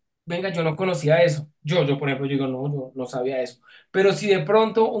diga, venga, yo no conocía eso. Yo por ejemplo, yo digo, no, yo no sabía eso. Pero si de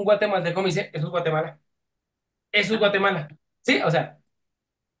pronto un guatemalteco me dice, eso es Guatemala, eso es Ah, Guatemala. Sí, o sea,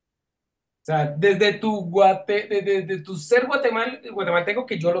 desde tu ser guatemalteco,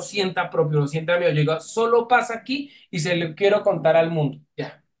 que yo lo sienta propio, lo sienta mío. Yo digo, solo pasa aquí y se lo quiero contar al mundo.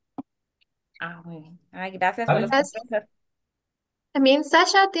 Ya. bueno. Ay, gracias por los ¿Vale? consejos. También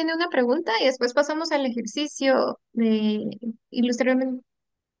Sasha tiene una pregunta y después pasamos al ejercicio de ilustrarme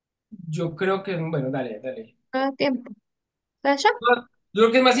Yo creo que, bueno, dale, dale. a tiempo. Sasha, Yo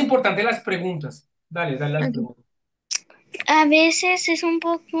creo que es más importante las preguntas. Dale, dale las ok. preguntas. A veces es un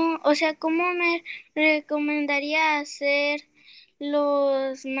poco, o sea, ¿cómo me recomendaría hacer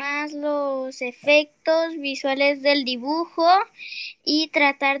los efectos visuales del dibujo y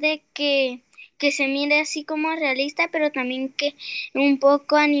tratar de que que se mire así como realista, pero también que un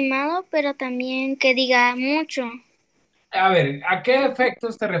poco animado, pero también que diga mucho. A ver, ¿a qué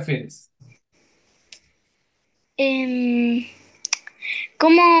efectos te refieres? Em,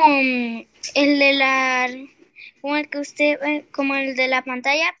 como el de la, como el que usted, como el de la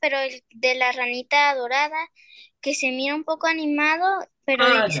pantalla, pero el de la ranita dorada, que se mira un poco animado, pero Ah,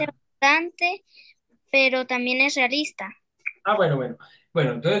 dice ya. bastante, pero también es realista. Ah, bueno, bueno.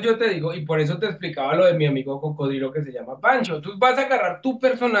 Bueno, entonces yo te digo, y por eso te explicaba lo de mi amigo cocodrilo que se llama Pancho. Tú vas a agarrar tu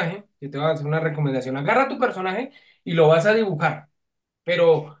personaje, que te voy a hacer una recomendación. Agarra tu personaje y lo vas a dibujar,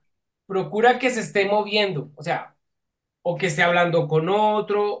 pero procura que se esté moviendo. O sea, o que esté hablando con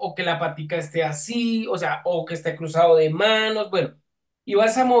otro, o que la patica esté así, o sea, o que esté cruzado de manos, bueno, y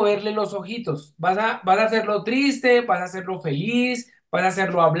vas a moverle los ojitos, vas a hacerlo triste, vas a hacerlo feliz, vas a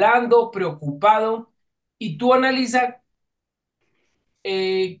hacerlo hablando, preocupado, y tú analiza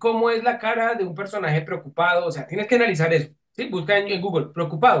cómo es la cara de un personaje preocupado, o sea, tienes que analizar eso, ¿sí? Busca en Google,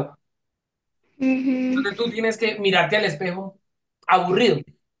 preocupado, Ujú. entonces tú tienes que mirarte al espejo aburrido,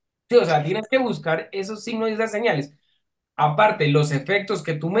 ¿sí? O sea, tienes que buscar esos signos y esas señales. Aparte, los efectos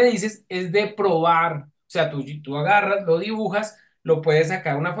que tú me dices es de probar. O sea, tú agarras, lo dibujas, lo puedes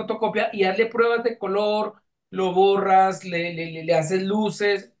sacar una fotocopia y hazle pruebas de color, lo borras, le haces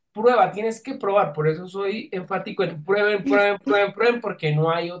luces. Prueba, tienes que probar. Por eso soy enfático en prueben, prueben, prueben, prueben, porque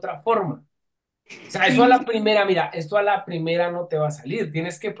no hay otra forma. O sea, eso a la primera, mira, esto a la primera no te va a salir.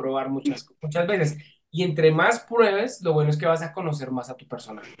 Tienes que probar muchas veces. Y entre más pruebes, lo bueno es que vas a conocer más a tu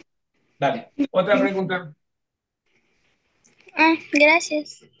personaje. Dale, otra pregunta. Ah,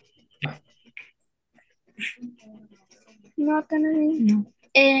 gracias. Va. No, no.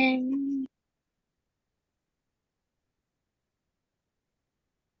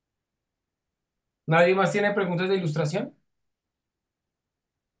 ¿Nadie más tiene preguntas de ilustración?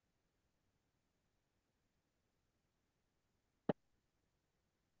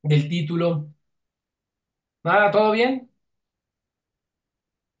 Del título. Nada, ¿todo bien?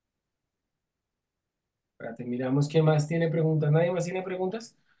 Espérate, miramos quién más tiene preguntas. ¿Nadie más tiene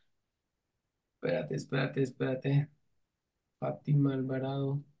preguntas? Espérate, espérate, espérate. Fátima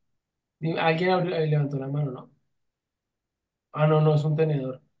Alvarado. ¿Alguien levantó la mano, no? Ah, no, no, es un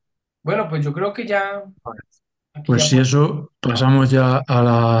tenedor. Bueno, pues yo creo que ya, Vale. aquí Pues ya si por... eso, pasamos ya a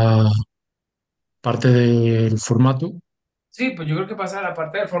la parte del formato. Sí, pues yo creo que pasa a la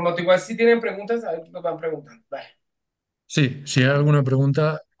parte del formato. Igual si tienen preguntas, a ver, nos van preguntando. Vale. Sí, si hay alguna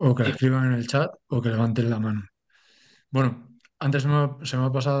pregunta, o que la Sí. escriban en el chat o que levanten la mano. Bueno, antes se me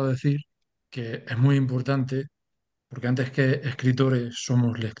ha pasado a decir que es muy importante, porque antes que escritores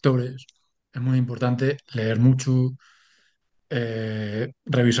somos lectores, es muy importante leer mucho,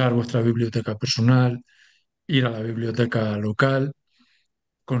 revisar vuestra biblioteca personal, ir a la biblioteca local,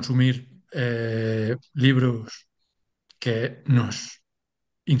 consumir libros que nos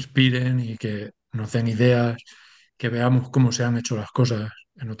inspiren y que nos den ideas, que veamos cómo se han hecho las cosas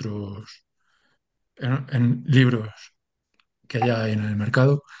en otros, en libros que ya hay en el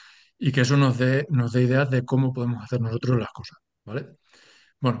mercado y que eso nos dé ideas de cómo podemos hacer nosotros las cosas, ¿vale?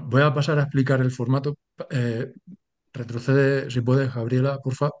 Bueno, voy a pasar a explicar el formato. Eh, Retrocede, si puedes, Gabriela,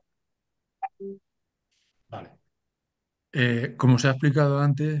 porfa. Vale. Como se ha explicado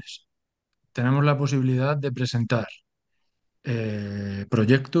antes, tenemos la posibilidad de presentar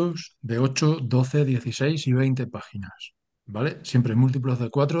proyectos de 8, 12, 16 y 20 páginas, ¿vale? Siempre múltiplos de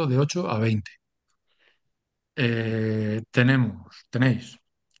 4, de 8 a 20. Tenéis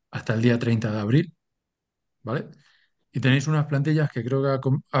hasta el día 30 de abril, ¿vale? Y tenéis unas plantillas que creo que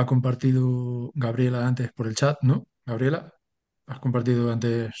ha compartido Gabriela antes por el chat, ¿no? Gabriela, has compartido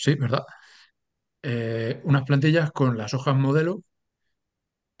antes, sí, ¿verdad? Unas plantillas con las hojas modelo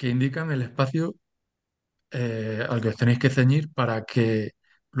que indican el espacio al que os tenéis que ceñir para que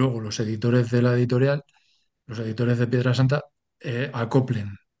luego los editores de la editorial, los editores de Piedra Santa,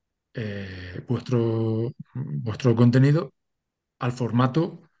 acoplen vuestro contenido al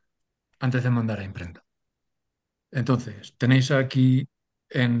formato antes de mandar a imprenta. Entonces, tenéis aquí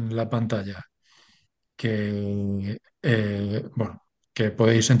en la pantalla bueno, que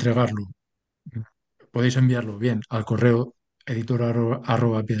podéis entregarlo, podéis enviarlo bien al correo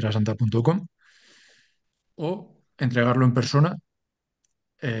editor@piedrasanta.com o entregarlo en persona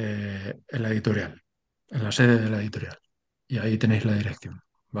en la editorial, en la sede de la editorial. Y ahí tenéis la dirección,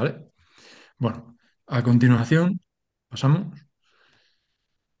 ¿vale? Bueno, a continuación, pasamos.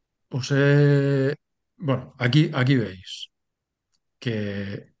 Os he- Bueno, aquí veis que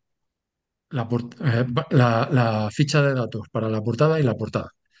la ficha de datos para la portada y la portada.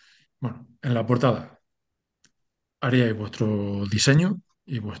 Bueno, en la portada haríais vuestro diseño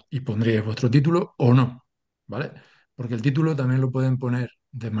y pondríais vuestro título o no, ¿vale? Porque el título también lo pueden poner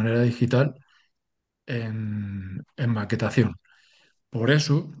de manera digital en maquetación. Por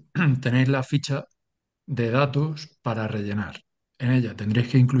eso tenéis la ficha de datos para rellenar. En ella tendréis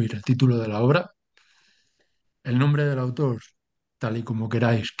que incluir el título de la obra, el nombre del autor, tal y como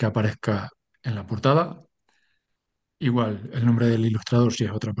queráis que aparezca en la portada, igual el nombre del ilustrador si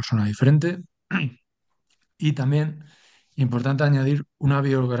es otra persona diferente, y también importante añadir una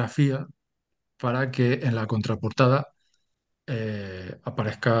biografía para que en la contraportada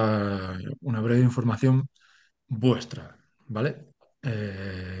aparezca una breve información vuestra, ¿vale?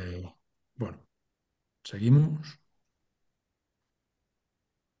 Eh, bueno, seguimos.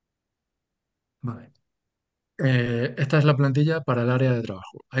 Vale. Esta es la plantilla para el área de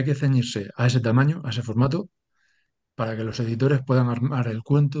trabajo. Hay que ceñirse a ese tamaño, a ese formato, para que los editores puedan armar el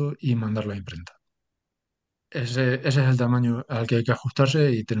cuento y mandarlo a imprenta. Ese es el tamaño al que hay que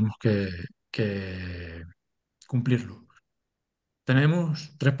ajustarse y tenemos que cumplirlo.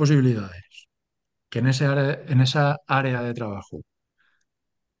 Tenemos tres posibilidades. Que en esa área de trabajo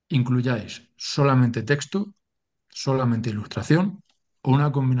incluyáis solamente texto, solamente ilustración o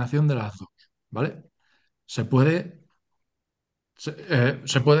una combinación de las dos, ¿vale? Se puede,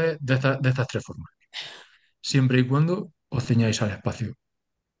 se puede de estas tres formas, siempre y cuando os ciñáis al espacio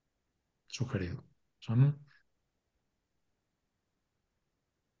sugerido. ¿Sabes?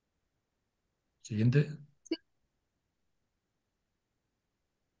 Siguiente. Sí.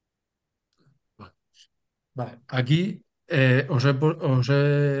 Vale. Vale. Aquí os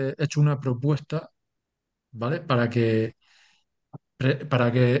he hecho una propuesta, ¿vale? Para que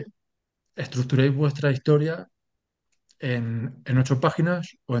estructuréis vuestra historia en 8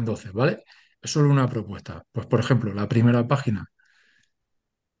 páginas o en 12, ¿vale? Es solo una propuesta. Pues, por ejemplo, la primera página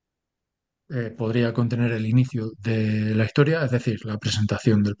podría contener el inicio de la historia, es decir, la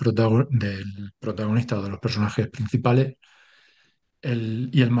presentación del protagonista o de los personajes principales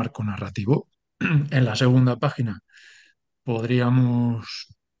y el marco narrativo. En la segunda página podríamos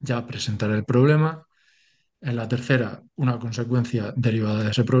ya presentar el problema. En la tercera, una consecuencia derivada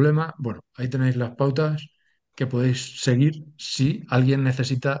de ese problema. Bueno, ahí tenéis las pautas que podéis seguir. Si alguien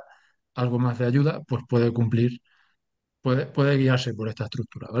necesita algo más de ayuda, pues puede cumplir, puede guiarse por esta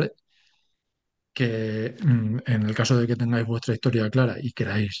estructura, ¿vale? Que en el caso de que tengáis vuestra historia clara y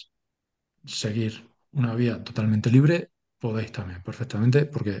queráis seguir una vía totalmente libre, podéis también perfectamente,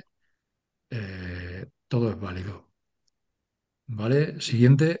 porque todo es válido. ¿Vale?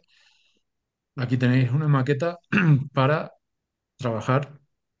 Siguiente, aquí tenéis una maqueta para trabajar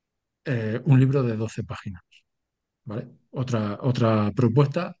un libro de 12 páginas. ¿Vale? Otra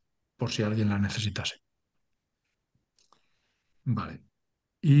propuesta por si alguien la necesitase. Vale.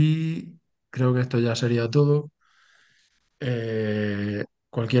 Y creo que esto ya sería todo.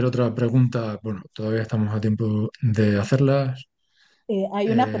 Cualquier otra pregunta, bueno, todavía estamos a tiempo de hacerlas. Hay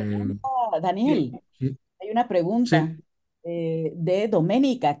una Eh, pregunta, Dime. Daniel, sí, hay una pregunta sí. de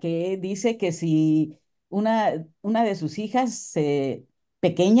Doménica que dice que si una de sus hijas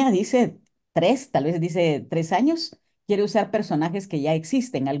pequeña, dice 3, tal vez dice 3 años, quiere usar personajes que ya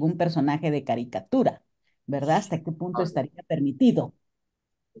existen, algún personaje de caricatura, ¿verdad? ¿Hasta qué punto estaría permitido?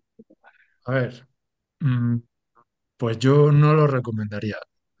 A ver, mm, pues yo no lo recomendaría.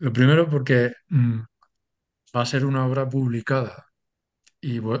 Lo primero porque va a ser una obra publicada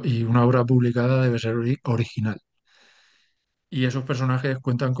y una obra publicada debe ser original. Y esos personajes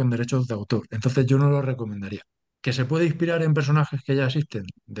cuentan con derechos de autor. Entonces yo no lo recomendaría. ¿Que se puede inspirar en personajes que ya existen,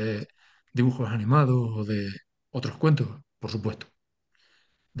 de dibujos animados o de otros cuentos? Por supuesto.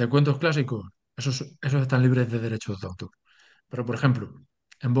 De cuentos clásicos, esos están libres de derechos de autor. Pero, por ejemplo,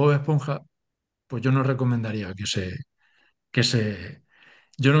 en Bob Esponja, pues yo no recomendaría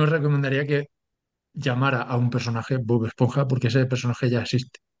yo no recomendaría que llamara a un personaje Bob Esponja porque ese personaje ya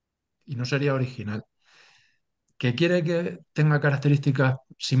existe y no sería original. ¿Que quiere que tenga características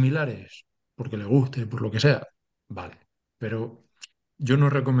similares porque le guste, por lo que sea? Vale, pero yo no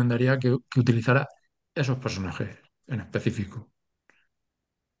recomendaría que utilizara esos personajes en específico.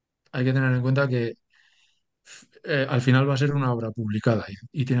 Hay que tener en cuenta que al final va a ser una obra publicada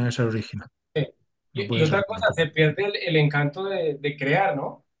y tiene que ser original. No Y puede ser otra cosa, cualquier. se pierde el encanto de crear,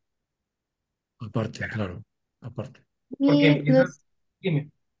 ¿no? Aparte, claro, aparte. Porque Y empiezas,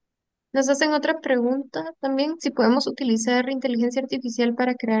 dime. nos hacen otra pregunta también, si podemos utilizar inteligencia artificial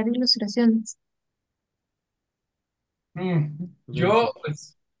para crear ilustraciones. Yo,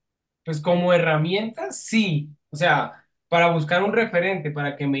 pues como herramienta, sí. O sea, para buscar un referente,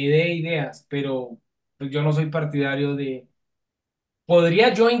 para que me dé ideas, pero pues yo no soy partidario de...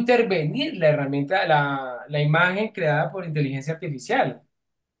 ¿Podría yo intervenir la herramienta, la imagen creada por inteligencia artificial?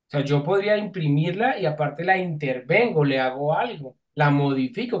 sea, yo podría imprimirla y aparte la intervengo, le hago algo, la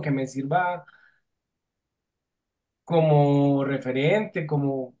modifico que me sirva como referente,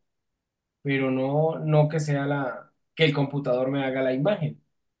 como, pero no que sea que el computador me haga la imagen,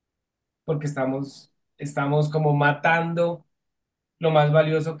 porque estamos como matando lo más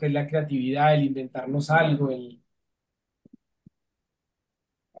valioso que es la creatividad, el inventarnos algo,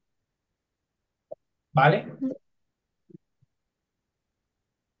 ¿vale?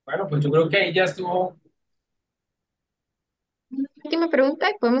 Bueno, pues yo creo que ahí ya estuvo. Última pregunta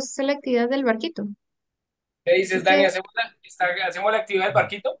y podemos hacer la actividad del barquito. ¿Qué dices, Dani? Dice, ¿Hacemos la actividad del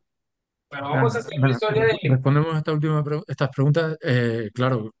barquito? Bueno, vamos a Venga, hacer la venga, historia de... respondemos a estas preguntas.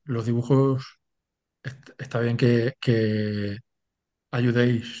 Claro, los dibujos está bien que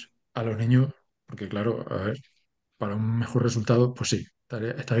ayudéis a los niños, porque claro, a ver, para un mejor resultado, pues sí,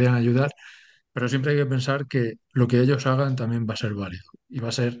 estaría bien ayudar, pero siempre hay que pensar que lo que ellos hagan también va a ser válido y va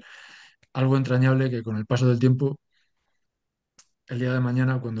a ser algo entrañable que con el paso del tiempo, el día de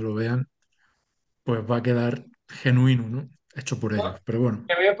mañana, cuando lo vean, pues va a quedar genuino, ¿no? Hecho por ¿no? ellos. Pero bueno,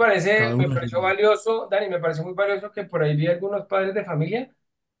 Que a mí cada me uno es pareció libre. valioso, Dani, me pareció muy valioso que por ahí vi algunos padres de familia,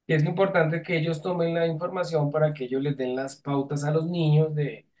 y es importante que ellos tomen la información para que ellos les den las pautas a los niños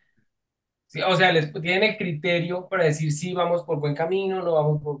de... sí, o sea, les tienen el criterio para decir si vamos por buen camino, no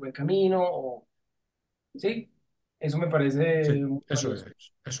vamos por buen camino, o... Sí, eso me parece Sí, muy eso valioso.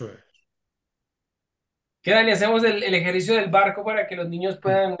 es, eso es. ¿Qué, Dani? Hacemos el ejercicio del barco para que los niños Sí.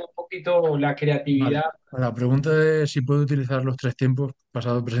 puedan un poquito la creatividad. Vale. La pregunta de si puedo utilizar los tres tiempos,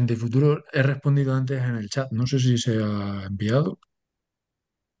 pasado, presente y futuro, he respondido antes en el chat. No sé si se ha enviado.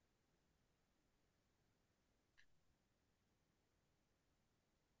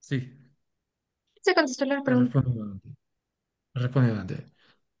 Sí, se contestó la he pregunta. respondido antes. He respondido antes.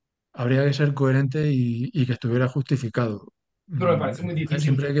 Habría que ser coherente y que estuviera justificado. Pero me parece muy difícil.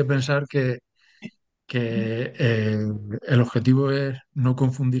 Siempre hay que pensar que el objetivo es no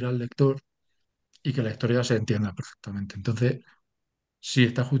confundir al lector y que la historia se entienda perfectamente. Entonces, si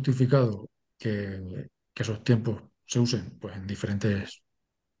está justificado que esos tiempos se usen pues, en diferentes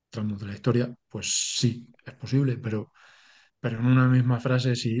tramos de la historia, pues sí, es posible, pero en una misma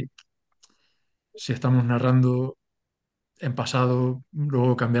frase, si estamos narrando en pasado,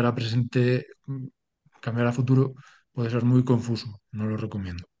 luego cambiar a presente, cambiar a futuro, puede ser muy confuso, no lo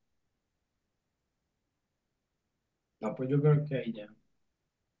recomiendo. No, pues yo creo que ahí ya.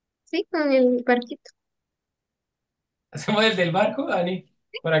 Sí, con el barquito. Hacemos el del barco, Dani,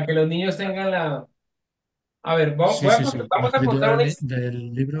 para que los niños tengan la... A ver, Sí, sí, sí. La vamos a escritura contar una historia.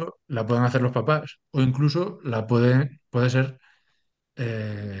 del libro la pueden hacer los papás o incluso puede ser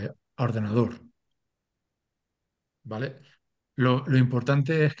a ordenador, ¿vale? Lo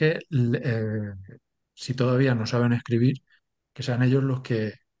importante es que si todavía no saben escribir, que sean ellos los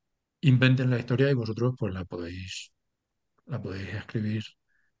que inventen la historia y vosotros pues la podéis escribir,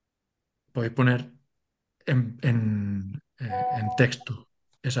 podéis poner en texto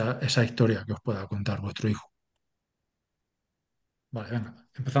esa historia que os pueda contar vuestro hijo. Vale, venga,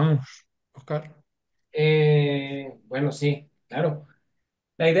 empezamos, Óscar. Bueno, sí, claro.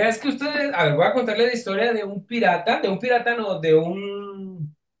 La idea es que ustedes, a ver, voy a contarles la historia de un pirata no,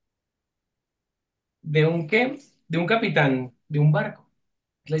 ¿de un qué? De un capitán, de un barco.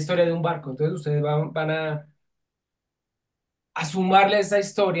 Es la historia de un barco. Entonces ustedes van a sumarle esa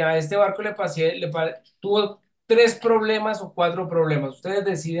historia. A este barco tuvo tres problemas o cuatro problemas. Ustedes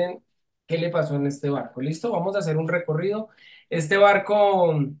deciden qué le pasó en este barco. ¿Listo? Vamos a hacer un recorrido. Este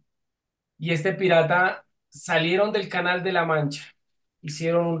barco y este pirata salieron del Canal de la Mancha,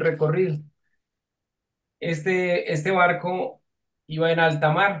 hicieron un recorrido. Este barco iba en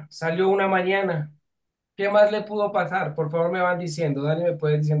alta mar, salió una mañana. ¿Qué más le pudo pasar? Por favor, me van diciendo. Dani, me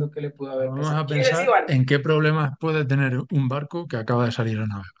puedes diciendo qué le pudo haber Vamos pasado. a ¿Quiénes pensar iban? en qué problemas puede tener un barco que acaba de salir a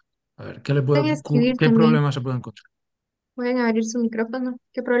navegar. A ver, Pueden escribir qué también. problemas se pueden encontrar? Pueden abrir su micrófono.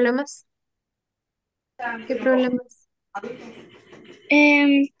 ¿Qué problemas? ¿Qué problemas?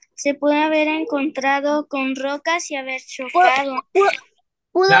 Se puede haber encontrado con rocas y haber chocado.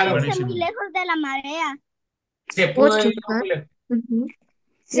 Pudo Claro, irse muy Buenísimo. lejos de la marea. se O pudo ir chocar. muy lejos. Ujú.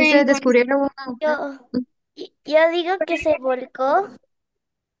 Y Se ustedes encontró. descubrieron una mujer. Yo digo que se volcó. Se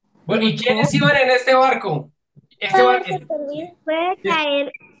Bueno, ¿y quiénes volcó. iban en este barco? Este barco Haberse perdido. Puede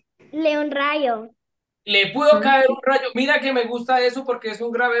caerle un rayo. le pudo Ujú. caer un rayo. Mira que me gusta eso porque es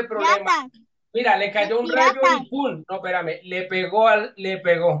un grave problema. Piratas, Mira, le los cayó un rayo y piratas. ¡pum! No, espérame, le pegó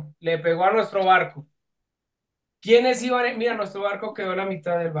a nuestro barco. ¿Quiénes iban? Mira, nuestro barco quedó a la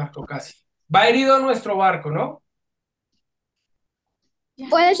mitad del barco casi. Va herido nuestro barco, ¿no?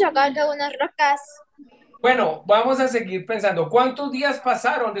 Puede chocar con unas rocas. Bueno, vamos a seguir pensando. ¿Cuántos días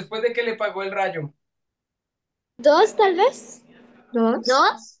pasaron después de que le pagó el rayo? ¿Dos, tal vez? Dos,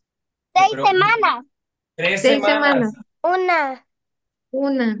 ¿Dos? No, Seis pero semanas. 6 semanas,3 semanas. Una.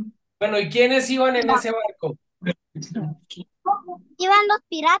 una. Bueno, ¿y quiénes iban en ese barco? Iban los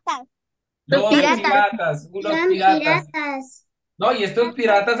piratas. Los Los piratas. piratas, unos Eran piratas. piratas. No, y estos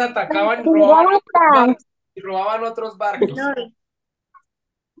piratas atacaban y robaban otros Piratas. barcos. Y robaban otros barcos.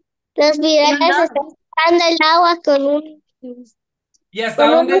 Los piratas están sacando el agua ¿Y hasta con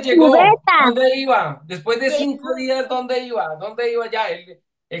una dónde llegó? cubeta. ¿Dónde iba? Después de Llegó 5 días, ¿dónde iba? ¿Dónde iba ya?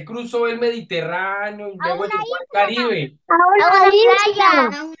 Él cruzó el Mediterráneo y a luego una llegó al isla. Caribe, A una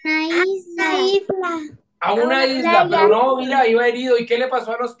isla. A una isla. a A una una isla, pero playa. no, mira, iba herido. ¿Y qué le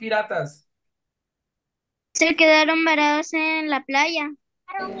pasó a los piratas? Se quedaron varados en la playa.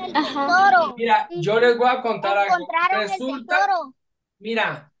 Encontraron el tesoro. Mira, yo les voy a contar algo. Encontraron el Resulta, tesoro.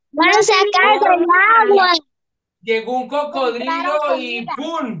 mira, Van sacando el agua. mira, llegó un cocodrilo Encontraron y comida.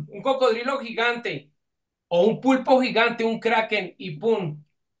 ¡pum! Un cocodrilo gigante o un pulpo gigante, un kraken y ¡pum!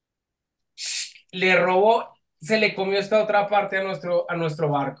 Le robó, se le comió esta otra parte a nuestro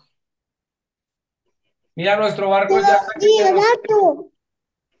barco. Mira, nuestro Se barco va ya a hundir el vato.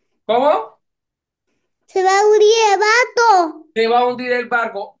 ¿Cómo? Se va a hundir el vato. Se va a hundir el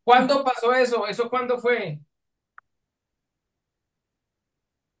barco. ¿Cuándo pasó eso? ¿Eso cuándo fue?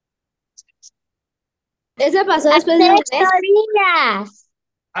 Eso pasó después de un mes. Días.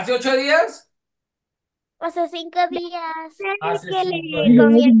 ¿Hace 8 días? Hace 5 días. Hace Que 5 días.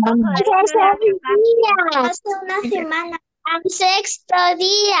 comió el cocodrilo. Hace una semana. Al sexto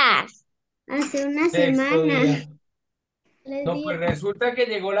días. Hace una Sexto semana. día. Les No, pues digo. resulta que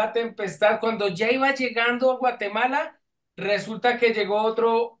llegó la tempestad. Cuando ya iba llegando a Guatemala, resulta que llegó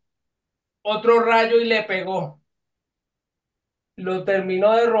otro rayo y le pegó. Lo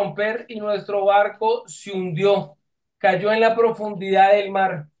terminó de romper y nuestro barco se hundió. Cayó en la profundidad del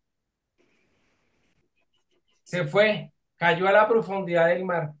mar. Se fue, cayó a la profundidad del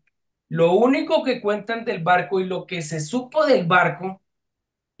mar. Lo único que cuentan del barco y lo que se supo del barco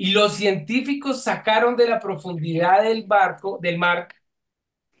y los científicos sacaron de la profundidad del barco, del mar,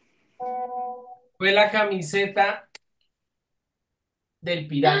 fue la camiseta del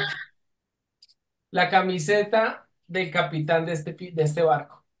pirata, la camiseta del capitán de este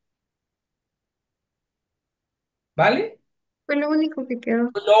barco. ¿Vale? Fue lo único que quedó.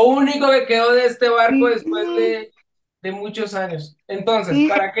 Lo único que quedó de este barco después de muchos años. Entonces,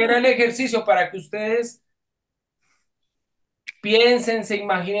 ¿para qué era el ejercicio? Para que ustedes piensen, se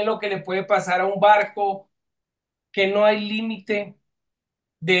imaginen lo que le puede pasar a un barco, que no hay límite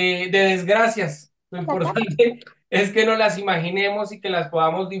de desgracias. Lo importante es que nos las imaginemos y que las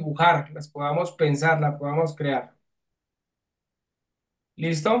podamos dibujar, las podamos pensar, las podamos crear.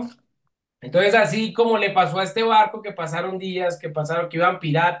 ¿Listo? Entonces, así como le pasó a este barco, que pasaron días, que iban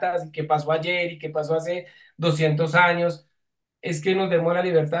piratas, y que pasó ayer y que pasó hace 200 años, es que nos demos la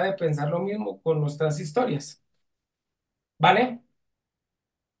libertad de pensar lo mismo con nuestras historias. ¿Vale?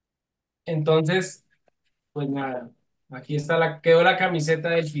 Entonces, pues nada, aquí está quedó la camiseta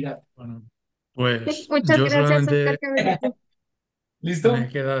del pirata. Bueno, Sí, pues muchas yo gracias, Óscar, solamente que me gustó. me ¿Listo?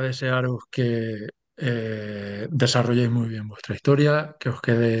 queda desearos que desarrolléis muy bien vuestra historia, que os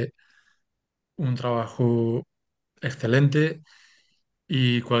quede un trabajo excelente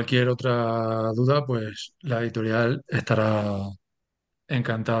y cualquier otra duda, pues la editorial estará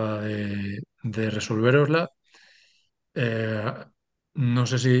encantada de resolverosla. Eh, no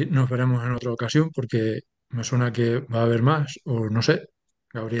sé si nos veremos en otra ocasión porque me suena que va a haber más o no sé,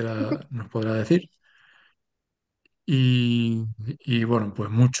 Gabriela nos podrá decir. Y bueno, pues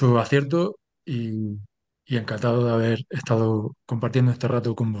mucho acierto y encantado de haber estado compartiendo este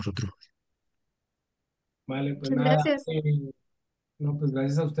rato con vosotros. Vale, pues Muchas nada. gracias. No, pues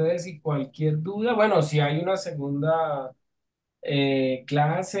gracias a ustedes y cualquier duda, bueno, si hay una segunda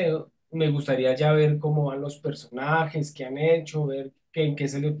clase, me gustaría ya ver cómo van los personajes que han hecho, ver en qué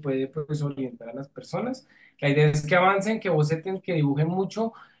se le puede pues, orientar a las personas. La idea es que avancen, que boceten, que dibujen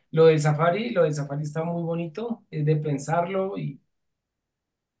mucho. Lo del safari está muy bonito, es de pensarlo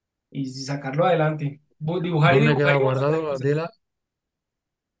y sacarlo adelante. Dibujar y ¿Dónde dibujar queda y volver a guardado, dibujar. Gabriela?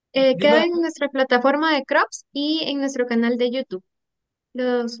 Queda Dime. en nuestra plataforma de Crops y en nuestro canal de YouTube.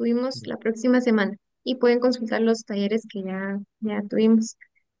 Lo subimos la próxima semana y pueden consultar los talleres que ya tuvimos.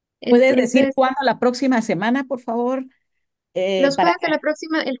 ¿Puedes decir Entonces, cuándo la próxima semana, por favor? Para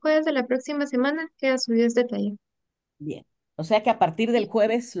el jueves de la próxima semana queda subido este taller. bien. O sea que a partir del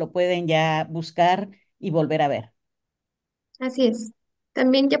jueves lo pueden ya buscar y volver a ver. Así es.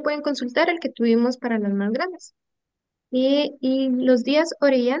 También ya pueden consultar el que tuvimos para los más grandes. Y los días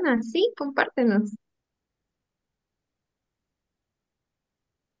Orellana, sí, compártenos.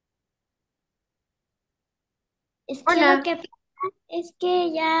 Es que lo Hola. que pasa es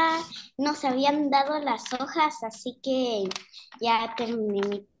que ya nos habían dado las hojas, así que ya terminé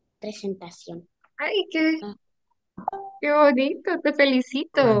mi presentación. Ay, Ah, qué bonito, te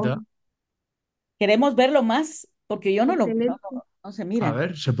felicito. Bonita. Queremos verlo más porque yo Excelente. no se A mira.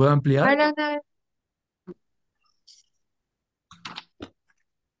 ver, ¿se puede ampliar? Ahora, nada.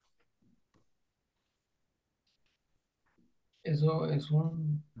 Eso es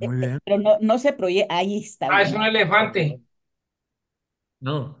un... Muy bien. Pero no se proyecta. Ahí está Ah, es bien. un elefante.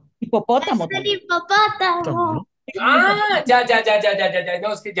 No, Hipopótamo ¡Es el también. estamos, ¿no? hipopótamo! Ah, ya, ya, ya, ya, ya, ya, ya.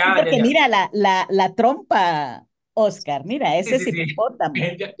 No, es que Sí, ya, ya, porque ya. mira la trompa, Oscar, mira, Sí, ese sí, es sí.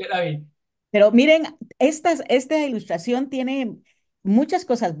 hipopótamo. Ya la vi. Pero miren, esta ilustración tiene muchas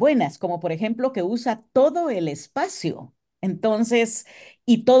cosas buenas, como por ejemplo que usa todo el espacio. Entonces,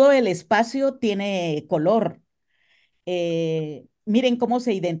 y todo el espacio tiene color. Miren cómo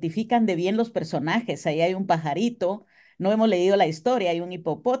se identifican de bien los personajes. Ahí hay un pajarito, no hemos leído la historia, hay un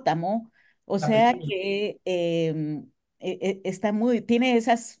hipopótamo. O La sea pequeña. que tiene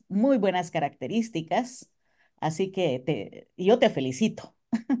esas muy buenas características. Así que yo te felicito.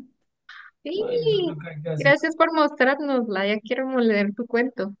 Sí, No, eso es lo que hay que hacer. gracias por mostrárnosla. Ya quiero leer tu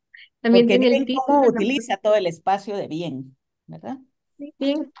cuento. También Porque tiene el miren título cómo y la utiliza todo el espacio de bien, ¿verdad? Muy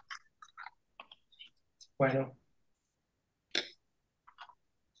bien. Bueno,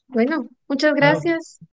 Bueno, muchas bueno, gracias.